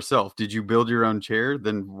it yourself. Did you build your own chair?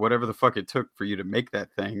 Then whatever the fuck it took for you to make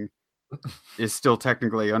that thing is still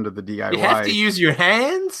technically under the DIY. You have to use your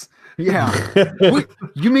hands? Yeah. Wait,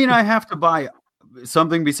 you mean I have to buy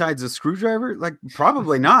something besides a screwdriver? Like,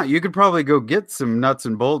 probably not. You could probably go get some nuts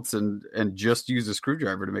and bolts and just use a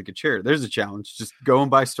screwdriver to make a chair. There's a challenge. Just go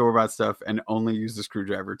and buy store-bought stuff and only use the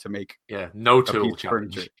screwdriver to make no tool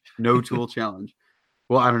challenge. Furniture. No tool challenge.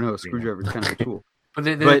 Well, I don't know. A screwdriver is kind of a tool. But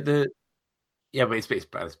but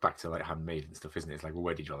it's back to like handmade and stuff, isn't it? It's like, well,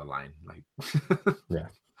 where did you draw the line? Like,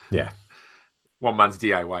 yeah. One man's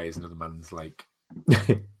DIY is another man's like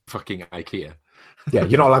fucking IKEA. Yeah,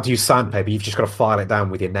 you're not allowed to use sandpaper. You've just got to file it down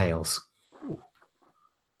with your nails.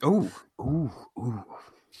 Ooh.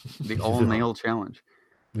 The all nail challenge.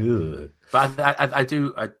 Ugh. But I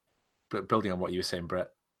do. Building on what you were saying, Brett,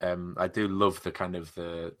 I do love the kind of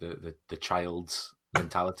the child's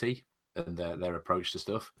mentality and their approach to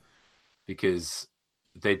stuff, because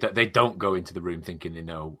they don't go into the room thinking they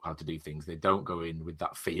know how to do things. They don't go in with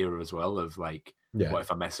that fear as well of like, what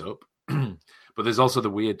if I mess up? But there's also the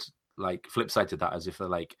weird like flip side to that, as if they're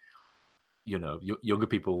like, you know, younger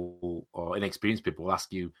people or inexperienced people will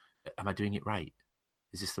ask you, am I doing it right?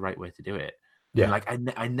 Is this the right way to do it? Yeah. And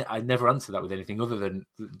like I never answer that with anything other than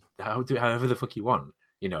however the fuck you want.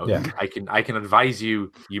 You know, I can advise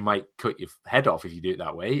you. You might cut your head off if you do it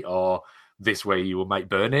that way, or this way you might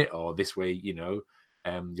burn it, or this way, you know,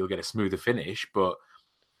 you'll get a smoother finish. But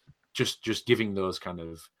just giving those kind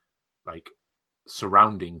of like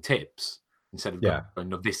surrounding tips instead of going,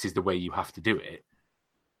 no, this is the way you have to do it,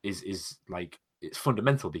 is like, it's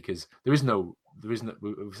fundamental, because there is no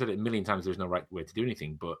we've said it a million times, there's no right way to do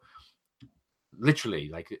anything, but literally,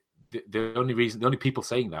 like the only people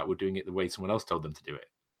saying that were doing it the way someone else told them to do it.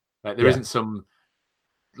 Like there isn't some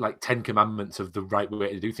like 10 commandments of the right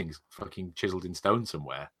way to do things fucking chiseled in stone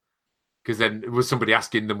somewhere, because then it was somebody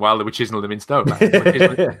asking them while they were chiseling them in stone, like,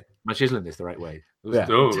 am I chiseling this the right way?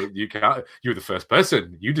 Oh, you can't, you're the first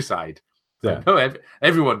person, you decide. Like, no,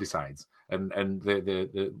 everyone decides. And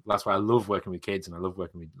the that's why I love working with kids, and I love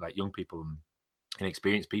working with like young people and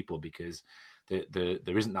inexperienced people, because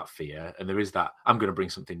there isn't that fear, and there is that I'm going to bring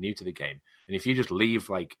something new to the game. And if you just leave,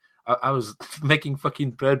 like I was making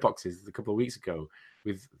fucking bird boxes a couple of weeks ago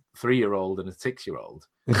with a 3-year-old and a 6-year-old,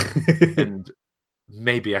 and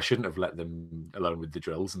maybe I shouldn't have let them alone with the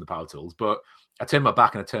drills and the power tools, but I turned my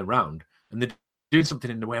back and I turned around, and they're doing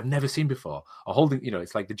something in a way I've never seen before, or holding, you know,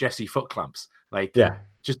 it's like the Jesse foot clamps, like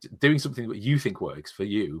just doing something that you think works for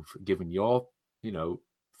you, given your, you know,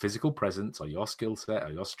 physical presence or your skill set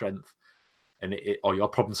or your strength, and or your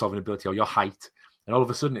problem solving ability or your height, and all of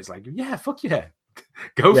a sudden it's like, yeah, fuck yeah,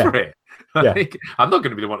 go for it. Like, I'm not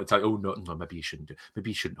going to be the one to tell you, oh no, maybe you shouldn't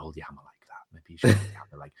hold your hammer like that. Maybe you should hold your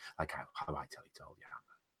hammer like how I tell you to hold your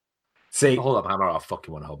hammer. See, I'll hold up hammer. I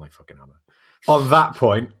fucking want to hold my fucking hammer. On that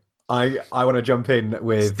point, I want to jump in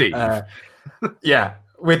with Steve.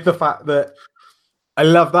 With the fact that I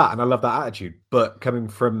love that, and I love that attitude, but coming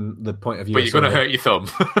from the point of view, but you're going to hurt your thumb.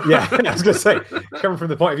 Yeah, I was going to say, coming from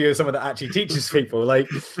the point of view of someone that actually teaches people, like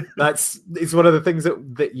it's one of the things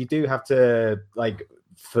that you do have to, like,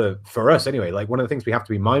 for us anyway, like one of the things we have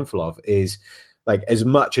to be mindful of is, like, as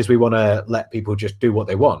much as we want to let people just do what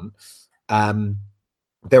they want,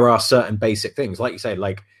 there are certain basic things, like you say,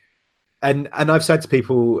 like, and I've said to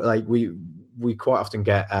people, like, we quite often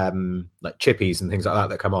get like chippies and things like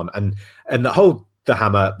that come on, and that hold the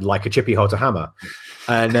hammer like a chippy holds a hammer,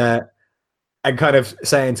 and kind of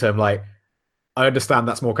saying to them, like, I understand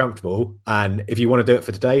that's more comfortable, and if you want to do it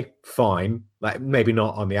for today, fine. Like, maybe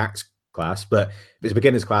not on the axe class, but if it's a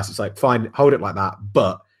beginner's class, it's like, fine, hold it like that.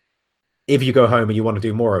 But if you go home and you want to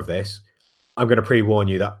do more of this, I'm going to pre-warn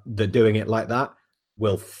you that doing it like that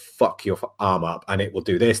will fuck your arm up, and it will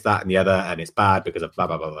do this, that, and the other, and it's bad because of blah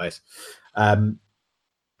blah blah blah. This. And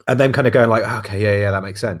then kind of going like, okay, yeah, that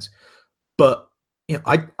makes sense. But you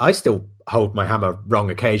know, I still hold my hammer wrong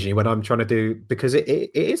occasionally when I'm trying to do, because it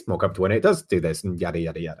is more comfortable and it does do this and yada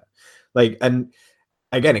yada yada. Like, and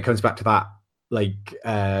again, it comes back to that, like,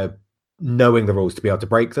 knowing the rules to be able to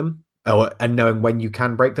break them, and knowing when you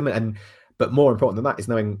can break them, but more important than that is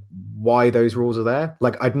knowing why those rules are there.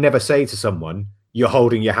 Like, I'd never say to someone, you're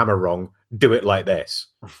holding your hammer wrong, do it like this.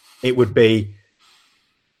 It would be,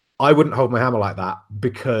 I wouldn't hold my hammer like that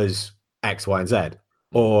because X, Y, and Z.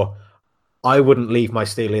 Or I wouldn't leave my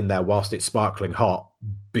steel in there whilst it's sparkling hot,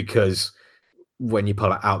 because when you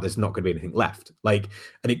pull it out, there's not going to be anything left. Like,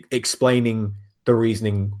 and explaining the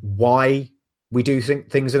reasoning why we do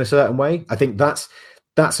things in a certain way. I think that's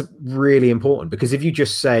really important, because if you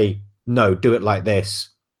just say, no, do it like this,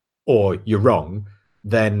 or you're wrong,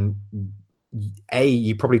 then A,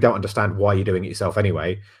 you probably don't understand why you're doing it yourself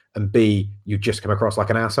anyway, and B, you just come across like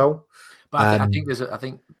an asshole. But I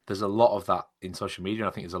think there's a lot of that in social media, and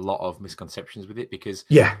I think there's a lot of misconceptions with it, because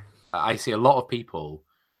I see a lot of people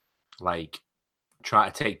like try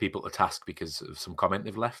to take people to task because of some comment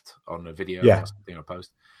they've left on a video or something, or a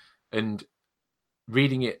post, and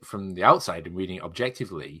reading it from the outside and reading it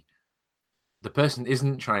objectively, the person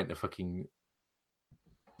isn't trying to fucking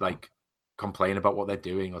like complain about what they're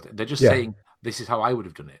doing, or they're just saying, this is how I would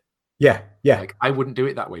have done it. Yeah. Like, I wouldn't do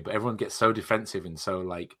it that way, but everyone gets so defensive and so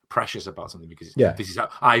like precious about something because this is how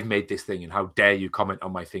I've made this thing, and how dare you comment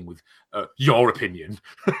on my thing with your opinion,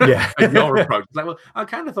 and your approach. It's like, well, I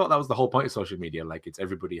kind of thought that was the whole point of social media. Like, it's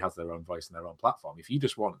everybody has their own voice and their own platform. If you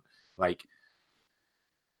just want like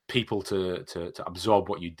people to absorb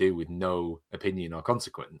what you do with no opinion or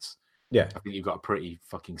consequence. Yeah. I think you've got a pretty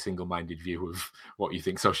fucking single-minded view of what you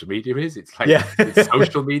think social media is. It's like Yeah. it's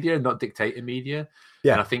social media, not dictator media.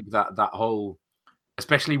 Yeah. And I think that whole,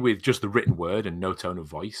 especially with just the written word and no tone of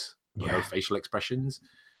voice, or no facial expressions,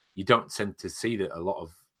 you don't tend to see that a lot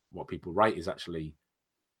of what people write is actually,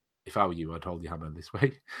 if I were you, I'd hold your hammer this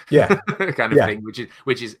way. Yeah. kind of thing,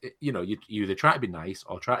 which is, you know, you either try to be nice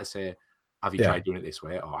or try to say, have you tried doing it this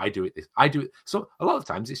way? Or I do it. So a lot of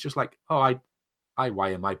times it's just like, oh, I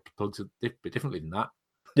wire my plugs a bit differently than that.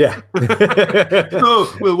 Yeah.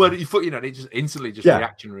 Oh, well, what you put, you know, it just instantly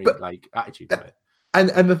reactionary like attitude to it.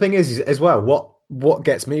 And the thing is as well, what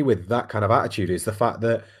gets me with that kind of attitude is the fact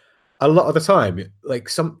that a lot of the time, like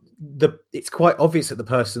it's quite obvious that the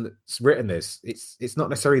person that's written this, it's not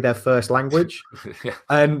necessarily their first language.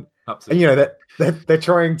 And you know that they're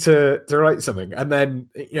trying to write something, and then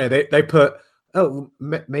you know they put, oh,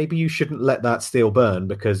 maybe you shouldn't let that steel burn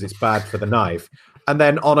because it's bad for the knife. And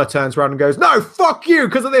then Honor turns around and goes, no, fuck you,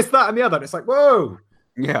 because of this, that, and the other. And it's like, whoa,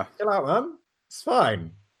 yeah, chill out, man. It's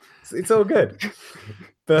fine. It's all good.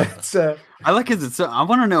 But I like it. So I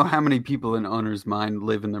want to know how many people in Honor's mind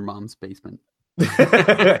live in their mom's basement.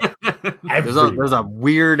 There's a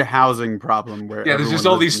weird housing problem where there's just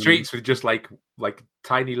all these streets with just like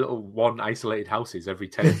tiny little one isolated houses every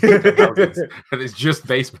 10 houses, and it's just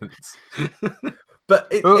basements. But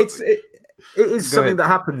it is something that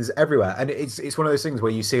happens everywhere, and it's one of those things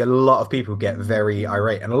where you see a lot of people get very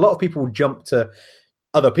irate, and a lot of people jump to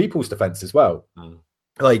other people's defense as well.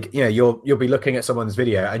 Like, you know, you'll be looking at someone's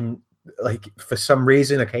video, and like for some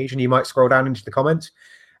reason, occasionally you might scroll down into the comments,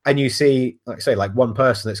 and you see, like say, like one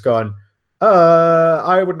person that's gone,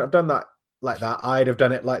 I wouldn't have done that like that. I'd have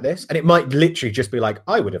done it like this, and it might literally just be like,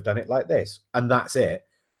 I would have done it like this, and that's it.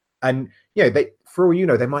 And you know, for all you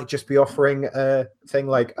know, they might just be offering a thing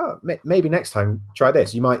like, oh, maybe next time try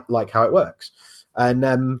this. You might like how it works, and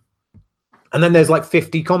then there's like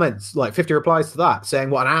 50 comments, like 50 replies to that, saying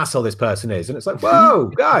what an asshole this person is, and it's like,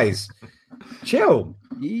 whoa, guys, chill.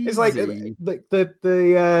 Easy. It's like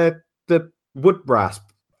the wood rasp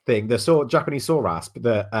thing, the Japanese saw rasp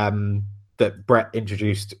that Brett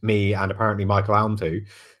introduced me and apparently Michael Alm to.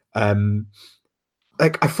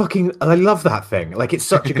 Like I love that thing. Like, it's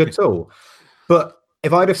such a good tool. But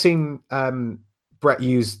if I'd have seen Brett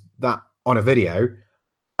use that on a video,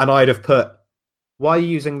 and I'd have put, why are you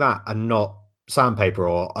using that and not sandpaper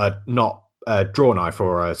or not a draw knife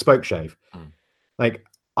or a spoke shave? Like,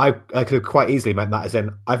 I could have quite easily meant that as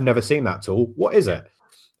in, I've never seen that tool. What is it?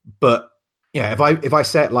 But yeah, if I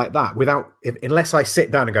say it like that, unless I sit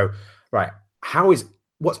down and go, right,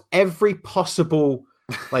 what's every possible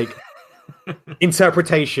like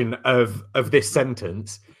interpretation of this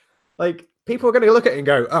sentence, like, people are going to look at it and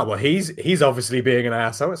go, oh, well, he's obviously being an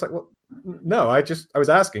asshole. It's like, well, no, I was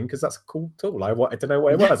asking because that's a cool tool. I wanted to know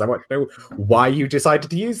what it was. I wanted to know why you decided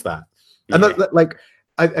to use that. And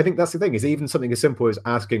I think that's the thing, is even something as simple as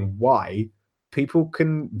asking why, people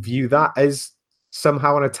can view that as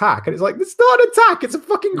somehow an attack. And it's like, it's not an attack. It's a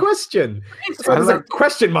fucking question. There's a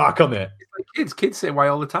question mark on it. Like kids say why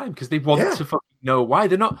all the time because they want to fucking know why.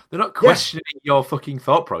 They're not questioning your fucking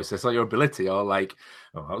thought process or your ability, or like,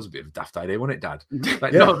 oh, that was a bit of a daft idea, wasn't it, Dad?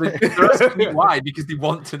 Like, no, they're asking me why because they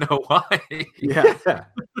want to know why. Exactly.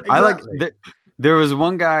 I like that. There was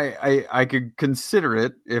one guy I could consider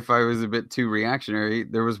it if I was a bit too reactionary.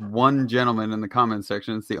 There was one gentleman in the comment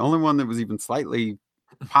section. It's the only one that was even slightly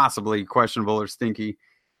possibly questionable or stinky.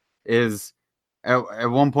 Is at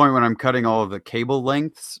one point when I'm cutting all of the cable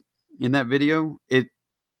lengths in that video,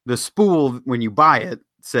 the spool, when you buy it,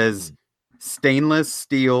 says stainless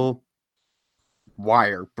steel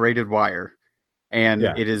wire, braided wire, and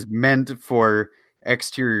it is meant for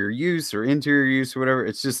exterior use or interior use or whatever.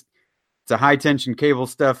 It's a high tension cable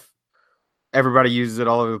stuff. Everybody uses it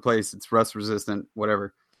all over the place. It's rust resistant,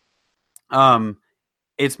 whatever.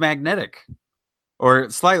 It's magnetic or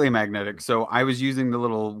slightly magnetic. So I was using the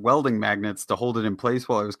little welding magnets to hold it in place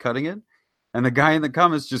while I was cutting it. And the guy in the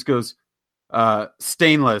comments just goes,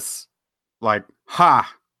 stainless, like,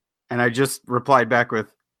 ha. And I just replied back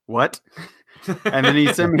with, what? And then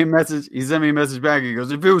he sent me a message. He sent me a message back. He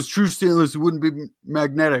goes, if it was true stainless, it wouldn't be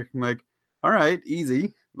magnetic. I'm like, all right,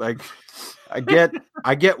 easy. Like, I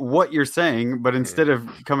get what you're saying, but instead of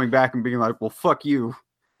coming back and being like, well, fuck you.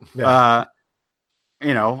 Yeah.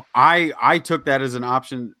 You know, I took that as an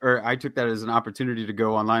option, or I took that as an opportunity to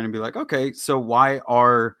go online and be like, okay, so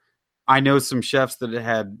I know some chefs that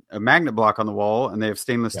had a magnet block on the wall and they have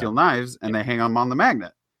stainless steel knives and they hang them on the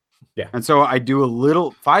magnet. Yeah. And so I do a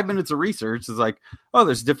little 5 minutes of research. Is like, oh,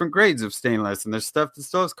 there's different grades of stainless, and there's stuff that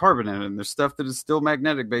still has carbon in it, and there's stuff that is still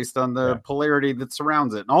magnetic based on the polarity that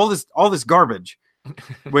surrounds it, and all this garbage,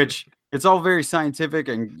 which it's all very scientific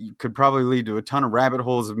and could probably lead to a ton of rabbit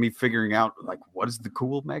holes of me figuring out like what is the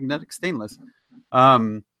cool magnetic stainless.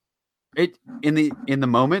 It in the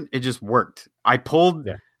moment it just worked. I pulled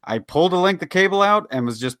a length of cable out and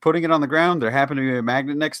was just putting it on the ground. There happened to be a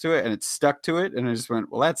magnet next to it, and it stuck to it. And I just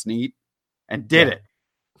went, well, that's neat, and did it.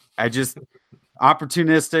 I just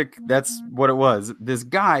opportunistic. That's what it was. This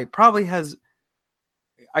guy probably has.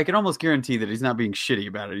 I can almost guarantee that he's not being shitty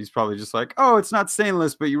about it. He's probably just like, oh, it's not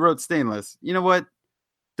stainless, but you wrote stainless. You know what?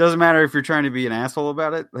 Doesn't matter if you're trying to be an asshole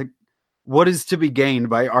about it. Like, what is to be gained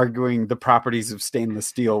by arguing the properties of stainless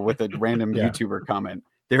steel with a random YouTuber comment?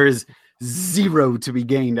 There is zero to be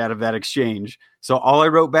gained out of that exchange. So all I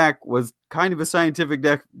wrote back was kind of a scientific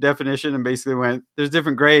definition and basically went, there's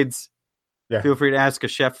different grades. Yeah. Feel free to ask a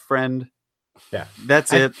chef friend. Yeah.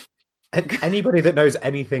 That's it. And anybody that knows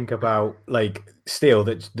anything about like steel,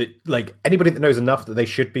 that like anybody that knows enough that they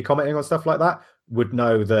should be commenting on stuff like that would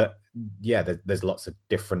know that, there's lots of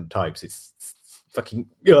different types. It's fucking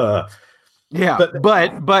yeah,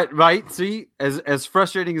 but right, see, as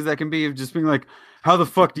frustrating as that can be of just being like, how the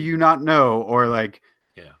fuck do you not know? Or like,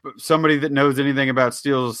 somebody that knows anything about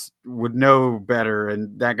steels would know better,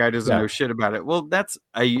 and that guy doesn't know shit about it. Well, that's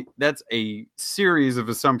a series of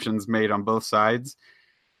assumptions made on both sides,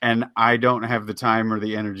 and I don't have the time or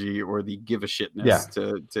the energy or the give a shitness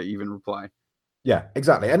to even reply. Yeah,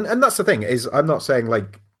 exactly, and that's the thing is, I'm not saying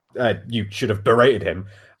like you should have berated him.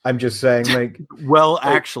 I'm just saying like, well,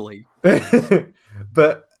 actually,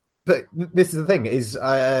 but this is the thing is,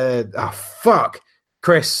 fuck,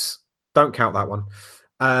 Chris, don't count that one.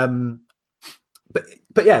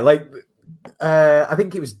 But yeah, like, I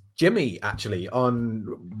think it was Jimmy actually on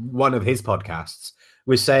one of his podcasts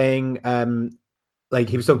was saying, like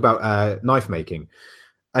he was talking about knife making,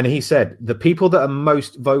 and he said the people that are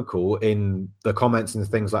most vocal in the comments and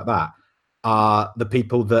things like that are the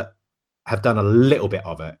people that have done a little bit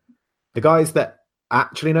of it. The guys that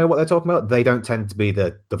actually know what they're talking about, they don't tend to be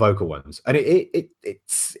the vocal ones. And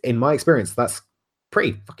it's in my experience, that's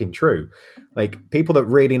pretty fucking true. Like people that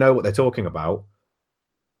really know what they're talking about,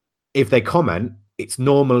 if they comment, it's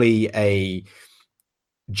normally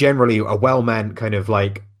generally a well-meant kind of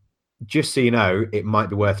like, just so you know, it might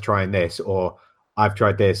be worth trying this, or I've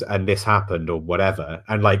tried this and this happened, or whatever,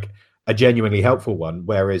 and like a genuinely helpful one.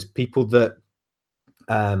 Whereas people that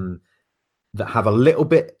that have a little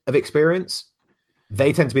bit of experience,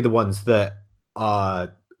 they tend to be the ones that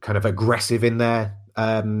are kind of aggressive in their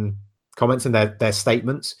comments and their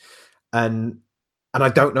statements, and I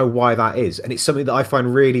don't know why that is. And it's something that I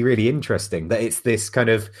find really, really interesting, that it's this kind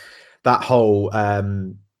of that whole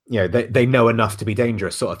they know enough to be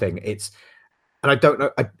dangerous sort of thing. And I don't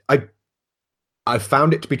know, I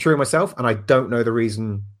found it to be true myself, and I don't know the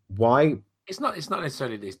reason why. It's not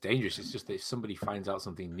necessarily that it's dangerous. It's just that if somebody finds out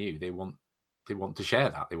something new, they want to share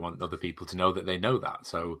that. They want other people to know that they know that.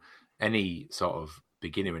 So any sort of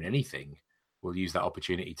beginner in anything will use that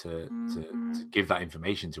opportunity to give that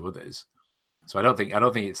information to others. So I don't think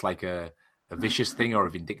it's like a vicious thing or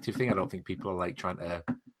a vindictive thing. I don't think people are like trying to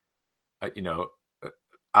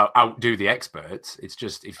outdo the experts. It's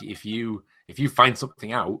just if you find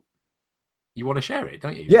something out, you want to share it,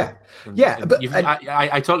 don't you? Yeah, but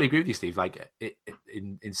I totally agree with you, Steve. Like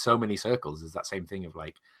in so many circles, there's that same thing of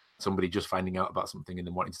like somebody just finding out about something and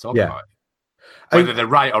then wanting to talk about it. Whether they're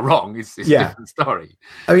right or wrong is a different story.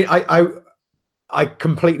 I mean, I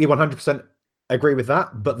completely 100% agree with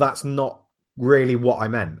that, but that's not really what I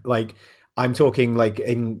meant. Like I'm talking like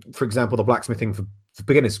in, for example, the blacksmithing for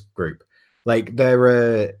beginners group. Like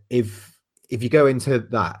there, if you go into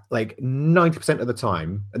that, like 90% of the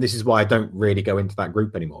time, and this is why I don't really go into that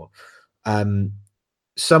group anymore,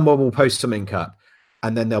 someone will post something up,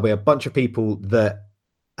 and then there'll be a bunch of people that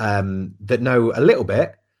know a little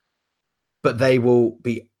bit, but they will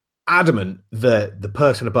be adamant that the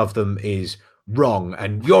person above them is wrong,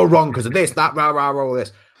 and you're wrong because of this, that, rah, rah, rah, all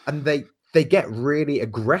this, and they get really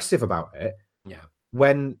aggressive about it. Yeah.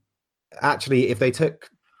 When actually, if they took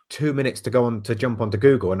 2 minutes to jump onto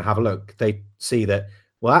Google and have a look, they see that,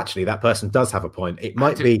 well, actually that person does have a point. It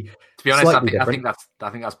might be, to be honest, I think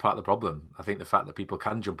that's part of the problem. I think the fact that people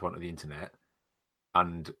can jump onto the internet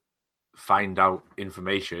and find out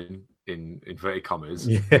information in inverted commas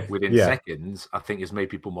within seconds, I think has made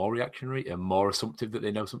people more reactionary and more assumptive that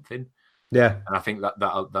they know something. Yeah. And I think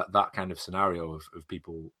that kind of scenario of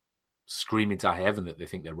people screaming to heaven that they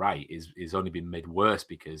think they're right is only been made worse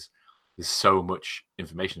because there's so much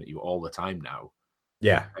information at you all the time now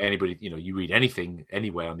Yeah. Anybody, you read anything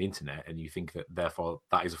anywhere on the internet and you think that therefore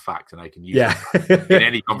that is a fact and I can use Yeah. it in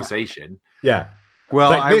any conversation. Yeah.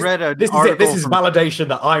 Well, Like, I read an this article. This is validation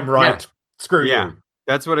that I'm right. Screw you.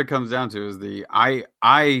 That's what it comes down to. Is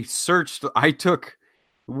I searched. I took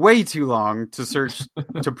way too long to search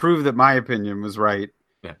to prove that my opinion was right.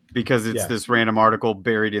 Yeah. Because it's this random article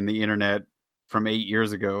buried in the internet from 8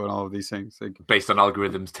 years ago and all of these things. Like, based on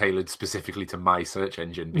algorithms tailored specifically to my search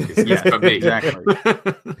engine because it's for me. Exactly.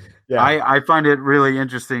 I find it really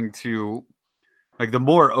interesting to, like, the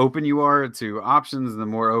more open you are to options, the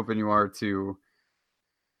more open you are to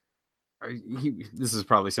this is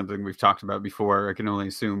probably something we've talked about before, I can only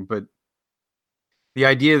assume, but the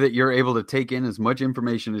idea that you're able to take in as much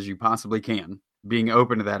information as you possibly can, being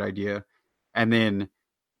open to that idea, and then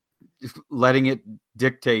letting it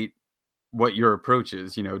dictate what your approach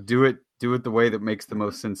is. Do it the way that makes the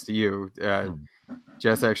most sense to you.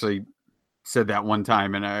 Jess actually said that one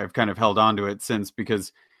time, and I've kind of held on to it since,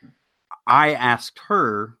 because I asked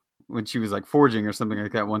her when she was like forging or something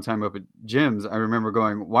like that one time up at Jim's. I remember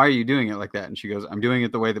going, "Why are you doing it like that?" And she goes, "I'm doing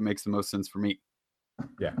it the way that makes the most sense for me."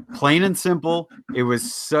 Yeah. Plain and simple. It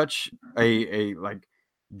was such a like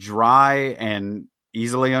dry and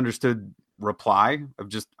easily understood reply of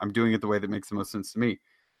just, I'm doing it the way that makes the most sense to me.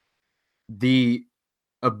 The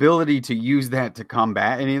ability to use that to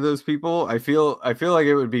combat any of those people, I feel like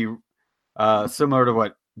it would be similar to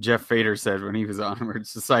what Jeff Fader said when he was on, where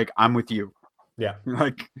it's just like, I'm with you. Yeah.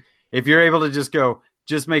 Like, if you're able to just go,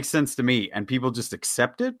 just makes sense to me, and people just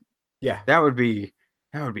accept it, that would be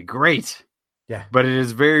great. Yeah. But it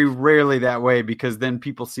is very rarely that way, because then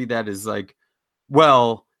people see that as like,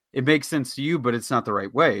 well, it makes sense to you, but it's not the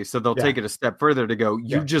right way. So they'll take it a step further to go,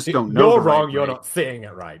 you just don't know. You're wrong. You're not seeing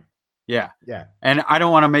it right. Yeah. Yeah. And I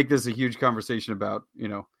don't want to make this a huge conversation about,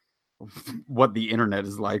 what the internet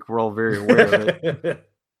is like. We're all very aware of it.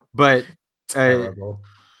 But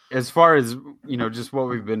as far as, just what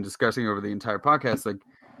we've been discussing over the entire podcast, like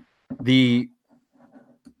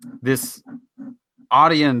this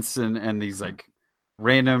audience and these like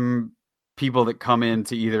random people that come in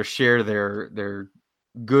to either share their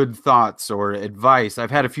good thoughts or advice.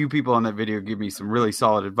 I've had a few people on that video give me some really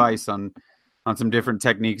solid advice on some different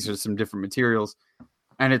techniques or some different materials.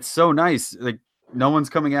 And it's so nice. Like, no one's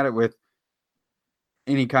coming at it with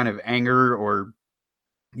any kind of anger or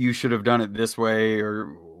you should have done it this way or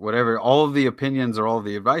whatever. All of the opinions or all of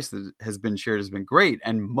the advice that has been shared has been great.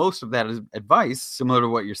 And most of that is advice, similar to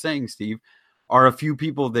what you're saying, Steve, are a few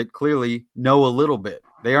people that clearly know a little bit.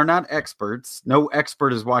 They are not experts. No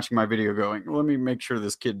expert is watching my video going, let me make sure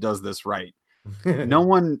this kid does this right. No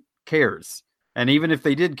one cares. And even if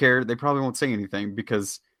they did care, they probably won't say anything,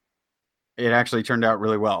 because it actually turned out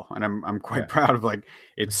really well. And I'm quite proud of, like,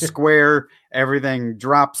 it's square. Everything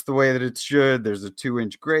drops the way that it should. There's a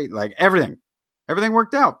 2-inch grate, like everything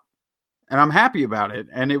worked out, and I'm happy about it.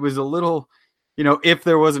 And it was a little, if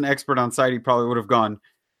there was an expert on site, he probably would have gone,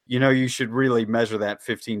 you should really measure that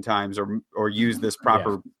 15 times or use this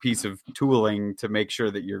proper piece of tooling to make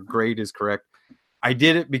sure that your grade is correct. I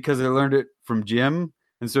did it because I learned it from Jim.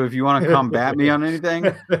 And so if you want to combat me on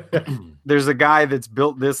anything, there's a guy that's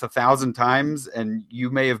built this 1,000 times, and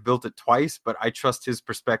you may have built it twice, but I trust his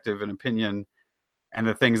perspective and opinion and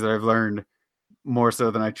the things that I've learned more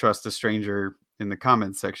so than I trust a stranger in the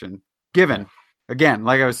comments section. Given, again,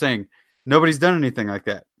 like I was saying, nobody's done anything like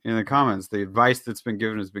that in the comments. The advice that's been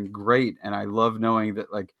given has been great. And I love knowing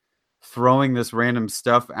that, like, throwing this random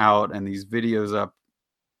stuff out and these videos up,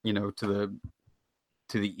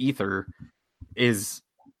 to the ether is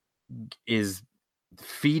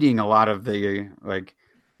feeding a lot of the, like,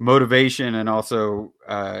 motivation, and also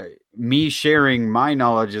me sharing my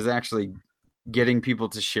knowledge is actually getting people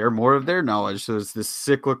to share more of their knowledge. So it's this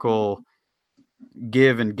cyclical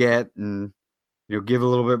give and get, and give a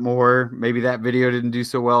little bit more. Maybe that video didn't do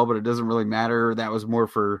so well, but it doesn't really matter. That was more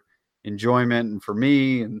for enjoyment and for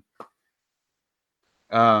me. And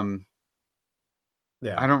I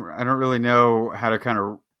don't really know how to kind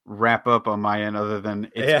of wrap up on my end, other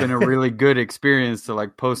than it's been a really good experience to,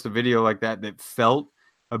 like, post a video like that felt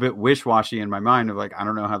a bit wish-washy in my mind of, like, I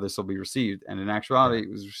don't know how this will be received. And in actuality, it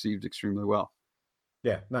was received extremely well.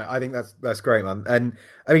 Yeah, no, I think that's great, man. And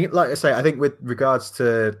I mean, like I say, I think with regards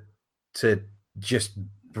to just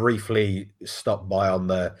briefly stop by on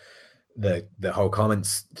the whole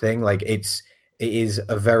comments thing, like, it is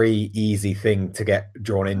a very easy thing to get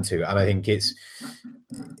drawn into, and I think it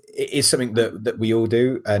is something that we all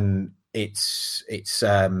do, and it's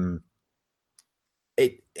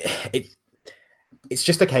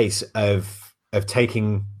just a case of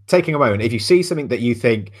taking a moment. If you see something that you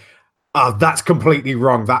think, oh, that's completely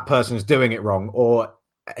wrong. That person's doing it wrong. Or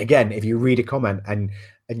again, if you read a comment and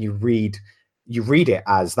you read it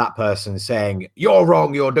as that person saying you're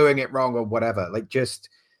wrong, you're doing it wrong, or whatever. Like, just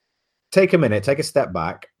take a minute, take a step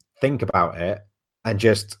back, think about it, and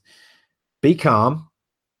just be calm,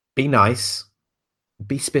 be nice,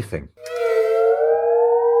 be spiffing.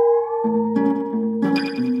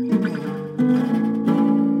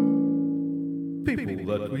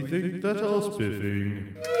 People that we think that are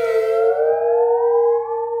spiffing.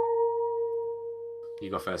 You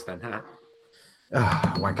go first then, huh?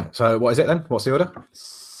 Wank. So what is it then? What's the order?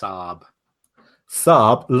 Saab.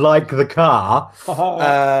 Saab, like the car.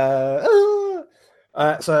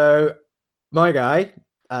 So my guy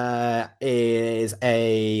is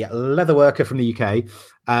a leather worker from the UK.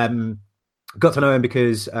 Got to know him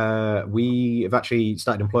because we have actually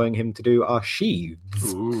started employing him to do our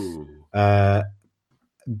sheaths. Ooh.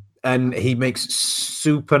 And he makes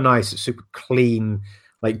super nice, super clean,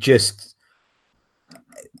 like, just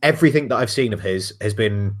everything that I've seen of his has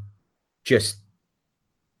been just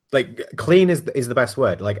like clean is the best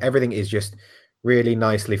word. Like, everything is just really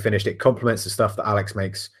nicely finished. It complements the stuff that Alex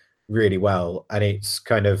makes really well, and it's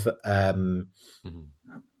kind of I don't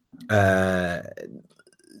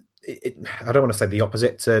want to say the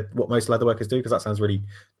opposite to what most leatherworkers do, because that sounds really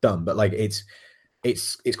dumb, but like it's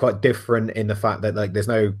quite different in the fact that, like, there's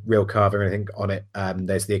no real carving or anything on it.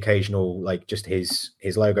 There's the occasional, like, just his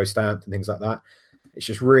logo stamped and things like that. It's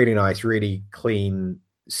just really nice, really clean,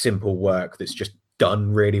 simple work that's just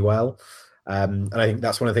done really well. And I think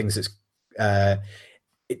that's one of the things that's I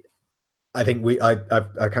think I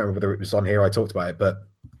can't remember whether it was on here I talked about it, but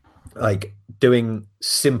like, doing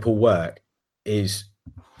simple work is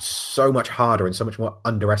so much harder and so much more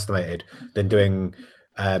underestimated than doing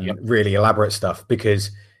really elaborate stuff,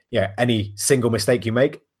 because any single mistake you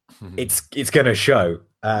make, it's gonna show.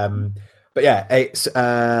 But yeah, it's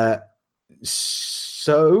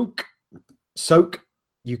Soak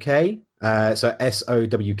UK, so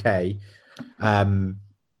SOWK.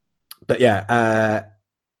 But yeah,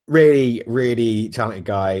 really, really talented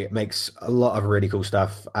guy, makes a lot of really cool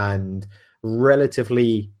stuff and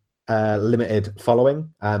relatively limited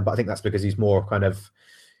following. But I think that's because he's more kind of,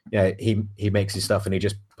 he makes his stuff and he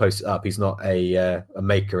just posts it up. He's not a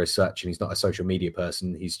maker as such, and he's not a social media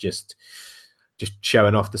person. He's just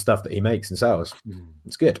showing off the stuff that he makes and sells.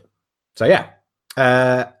 It's good. So yeah,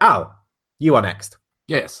 Al, you are next.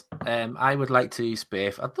 Yes, I would like to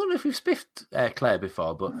spiff. I don't know if we've spiffed Claire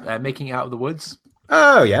before, but Making It Out of the Woods.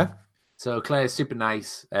 Oh yeah. So Claire's super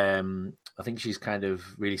nice. I think she's kind of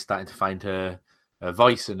really starting to find her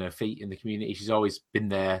voice and her feet in the community. She's always been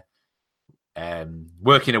there,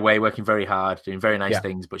 working away, working very hard, doing very nice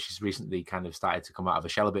things, but she's recently kind of started to come out of her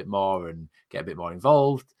shell a bit more and get a bit more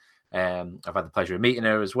involved. I've had the pleasure of meeting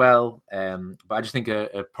her as well. But I just think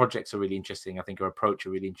her projects are really interesting. I think her approach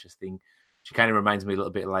are really interesting. She kind of reminds me a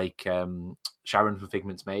little bit like Sharon from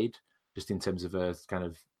Figments Made, just in terms of a kind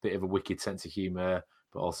of bit of a wicked sense of humor,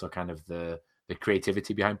 but also kind of the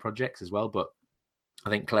creativity behind projects as well. But I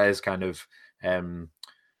think Claire's kind of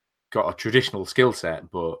got a traditional skill set,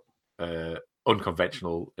 but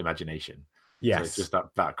unconventional imagination. Yes. So it's just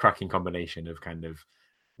that cracking combination of kind of,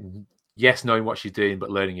 yes, knowing what she's doing, but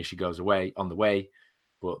learning as she goes on the way,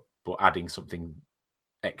 but adding something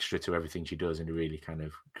extra to everything she does in a really kind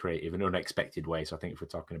of creative and unexpected way. So I think if we're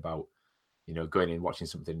talking about, going in, watching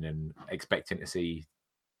something and expecting to see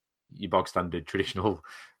your bog standard traditional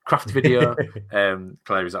craft video,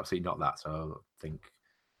 Claire is absolutely not that. So I think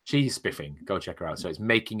she's spiffing. Go check her out. So it's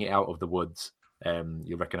Making It Out of the Woods.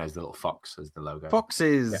 You'll recognize the little fox as the logo.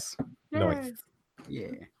 Foxes. Yeah. Nice.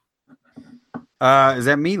 Yeah. Is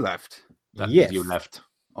that me left? Yes. You left.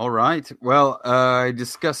 All right. Well, I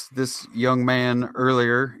discussed this young man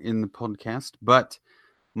earlier in the podcast, but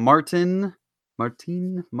Martin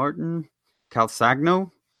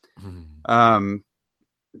Calzagno.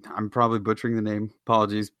 I'm probably butchering the name.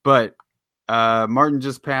 Apologies. But Martin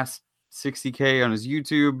just passed 60K on his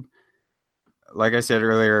YouTube. Like I said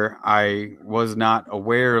earlier, I was not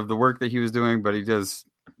aware of the work that he was doing, but he does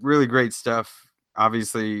really great stuff.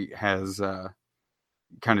 Obviously has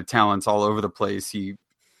kind of talents all over the place. He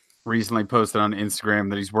recently posted on Instagram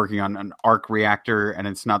that he's working on an arc reactor, and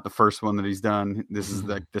it's not the first one that he's done. This is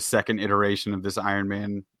like the second iteration of this Iron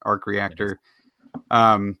Man arc reactor.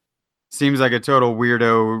 Seems like a total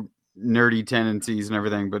weirdo, nerdy tendencies and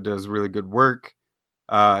everything, but does really good work.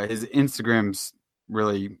 His Instagram's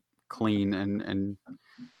really clean, and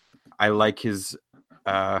I like his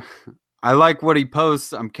I like what he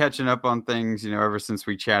posts. I'm catching up on things, ever since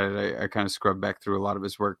we chatted. I kind of scrubbed back through a lot of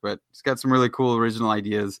his work, but he's got some really cool original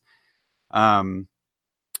ideas.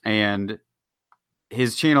 and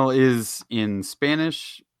his channel is in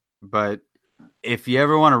Spanish, but if you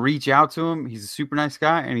ever want to reach out to him, he's a super nice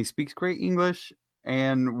guy and he speaks great English.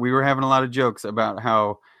 And we were having a lot of jokes about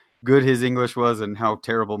how good his English was and how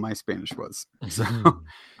terrible my Spanish was. So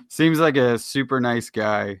seems like a super nice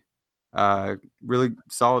guy. Really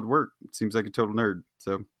solid work. Seems like a total nerd.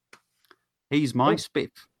 So he's my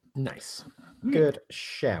spiff. Nice. Good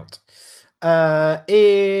shout.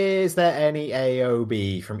 Is there any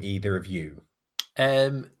AOB from either of you?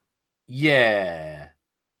 Yeah.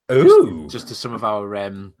 Ooh. Just to some of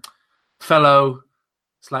our fellow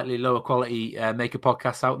slightly lower quality maker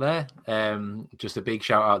podcasts out there. Just a big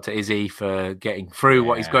shout out to Izzy for getting through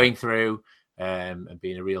what he's going through, and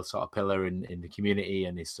being a real sort of pillar in the community,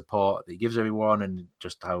 and his support that he gives everyone, and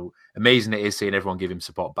just how amazing it is seeing everyone give him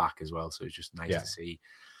support back as well. So it's just nice to see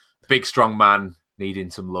a big strong man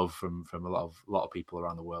needing some love from a lot of people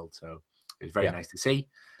around the world. So it's very nice to see.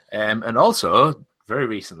 And also very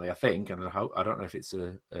recently, I think, and I don't know if it's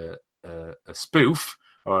a spoof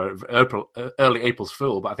or early April's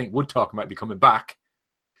Fool, but I think Wood Talk might be coming back.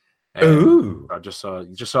 Ooh! I just saw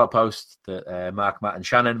a post that Mark, Matt, and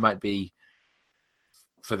Shannon might be,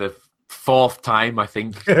 for the fourth time, I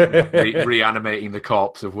think, reanimating the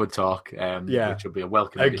corpse of Wood Talk. Which will be a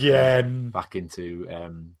welcome again back into.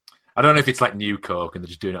 I don't know if it's like New Coke and they're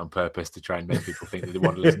just doing it on purpose to try and make people think that they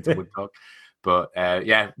want to listen to Wood Talk. But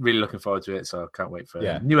really looking forward to it. So I can't wait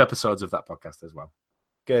for new episodes of that podcast as well.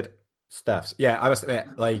 Good stuff. Yeah, I must admit,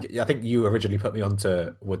 I think you originally put me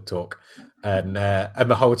onto Wood Talk, and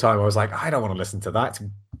the whole time I was like, I don't want to listen to that.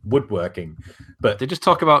 It's woodworking, but they just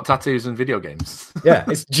talk about tattoos and video games. Yeah,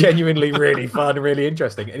 it's genuinely really fun, really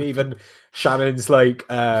interesting, and even Shannon's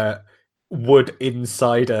wood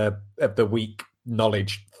insider of the week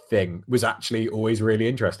knowledge thing was actually always really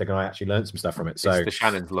interesting, and I actually learned some stuff from it. So it's the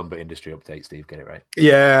Shannon's lumber industry update, Steve, get it right?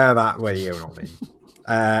 Yeah, that way you know what I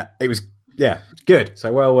mean. It was good.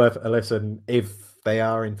 So well worth a listen if they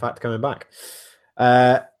are in fact coming back.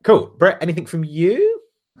 Cool, Brett. Anything from you?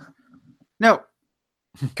 No.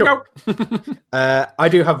 Cool. I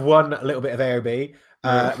do have one little bit of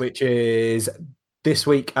AOB, which is this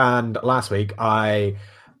week and last week. I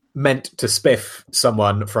meant to spiff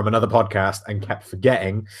someone from another podcast and kept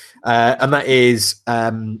forgetting, and that is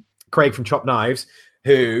Craig from Chop Knives,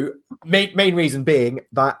 who main reason being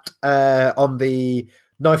that on the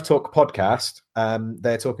Knife Talk podcast,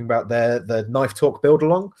 they're talking about the Knife Talk build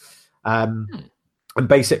along, and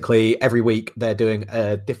basically every week they're doing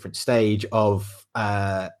a different stage of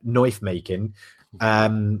knife making,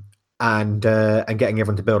 and getting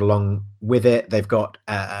everyone to build along with it. They've got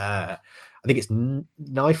I think it's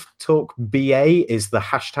Knife Talk BA is the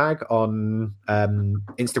hashtag on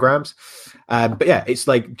Instagrams, but yeah, it's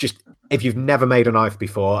like, just if you've never made a knife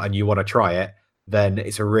before and you want to try it, then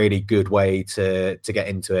it's a really good way to get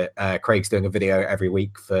into it. Craig's doing a video every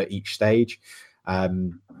week for each stage,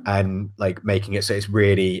 and making it so it's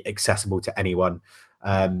really accessible to anyone.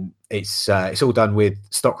 It's all done with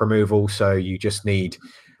stock removal, so you just need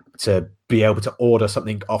to be able to order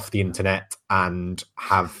something off the internet and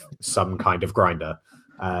have some kind of grinder.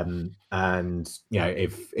 And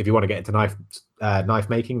if you want to get into knife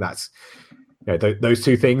making, that's those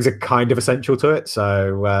two things are kind of essential to it.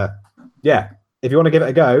 So if you want to give it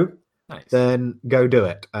a go, then go do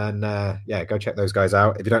it. And go check those guys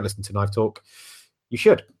out. If you don't listen to Knife Talk, you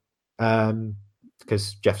should,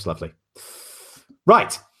 because Jeff's lovely.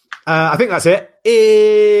 Right. I think that's it.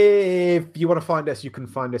 If you want to find us, you can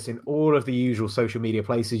find us in all of the usual social media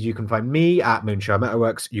places. You can find me at Moonshine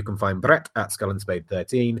Metalworks. You can find Brett at Skull and Spade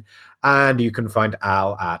 13. And you can find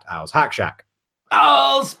Al at Al's Hack Shack.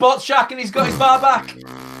 Al Spot Shack, and he's got his bar back.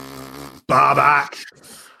 Bar back.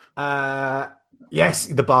 Yes,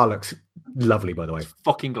 the bar looks lovely, by the way. It's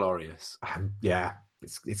fucking glorious.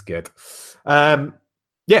 It's good.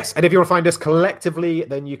 Yes, and if you want to find us collectively,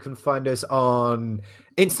 then you can find us on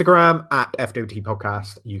Instagram at FWT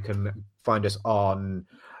Podcast. You can find us on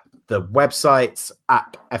the websites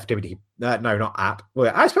at FWT. No, not at.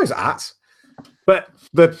 Well, I suppose at. But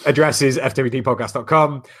the address is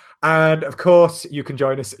FWTpodcast.com. And of course, you can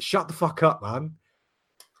join us. Shut the fuck up, man.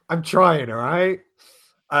 I'm trying, all right?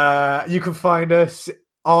 You can find us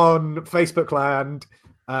on Facebook land.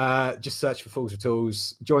 Just search for Fools with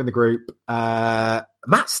Tools. Join the group.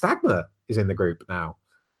 Matt Stagner is in the group now.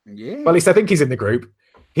 Yeah. Well, at least I think he's in the group.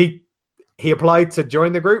 He applied to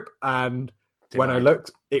join the group, and when I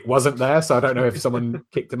looked, it wasn't there. So I don't know if someone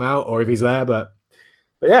kicked him out or if he's there. But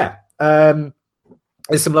yeah, there's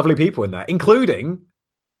some lovely people in there, including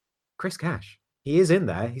Chris Cash. He is in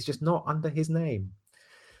there. He's just not under his name.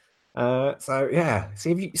 So yeah,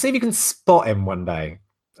 see if you can spot him one day.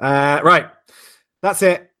 Right. That's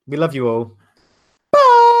it. We love you all.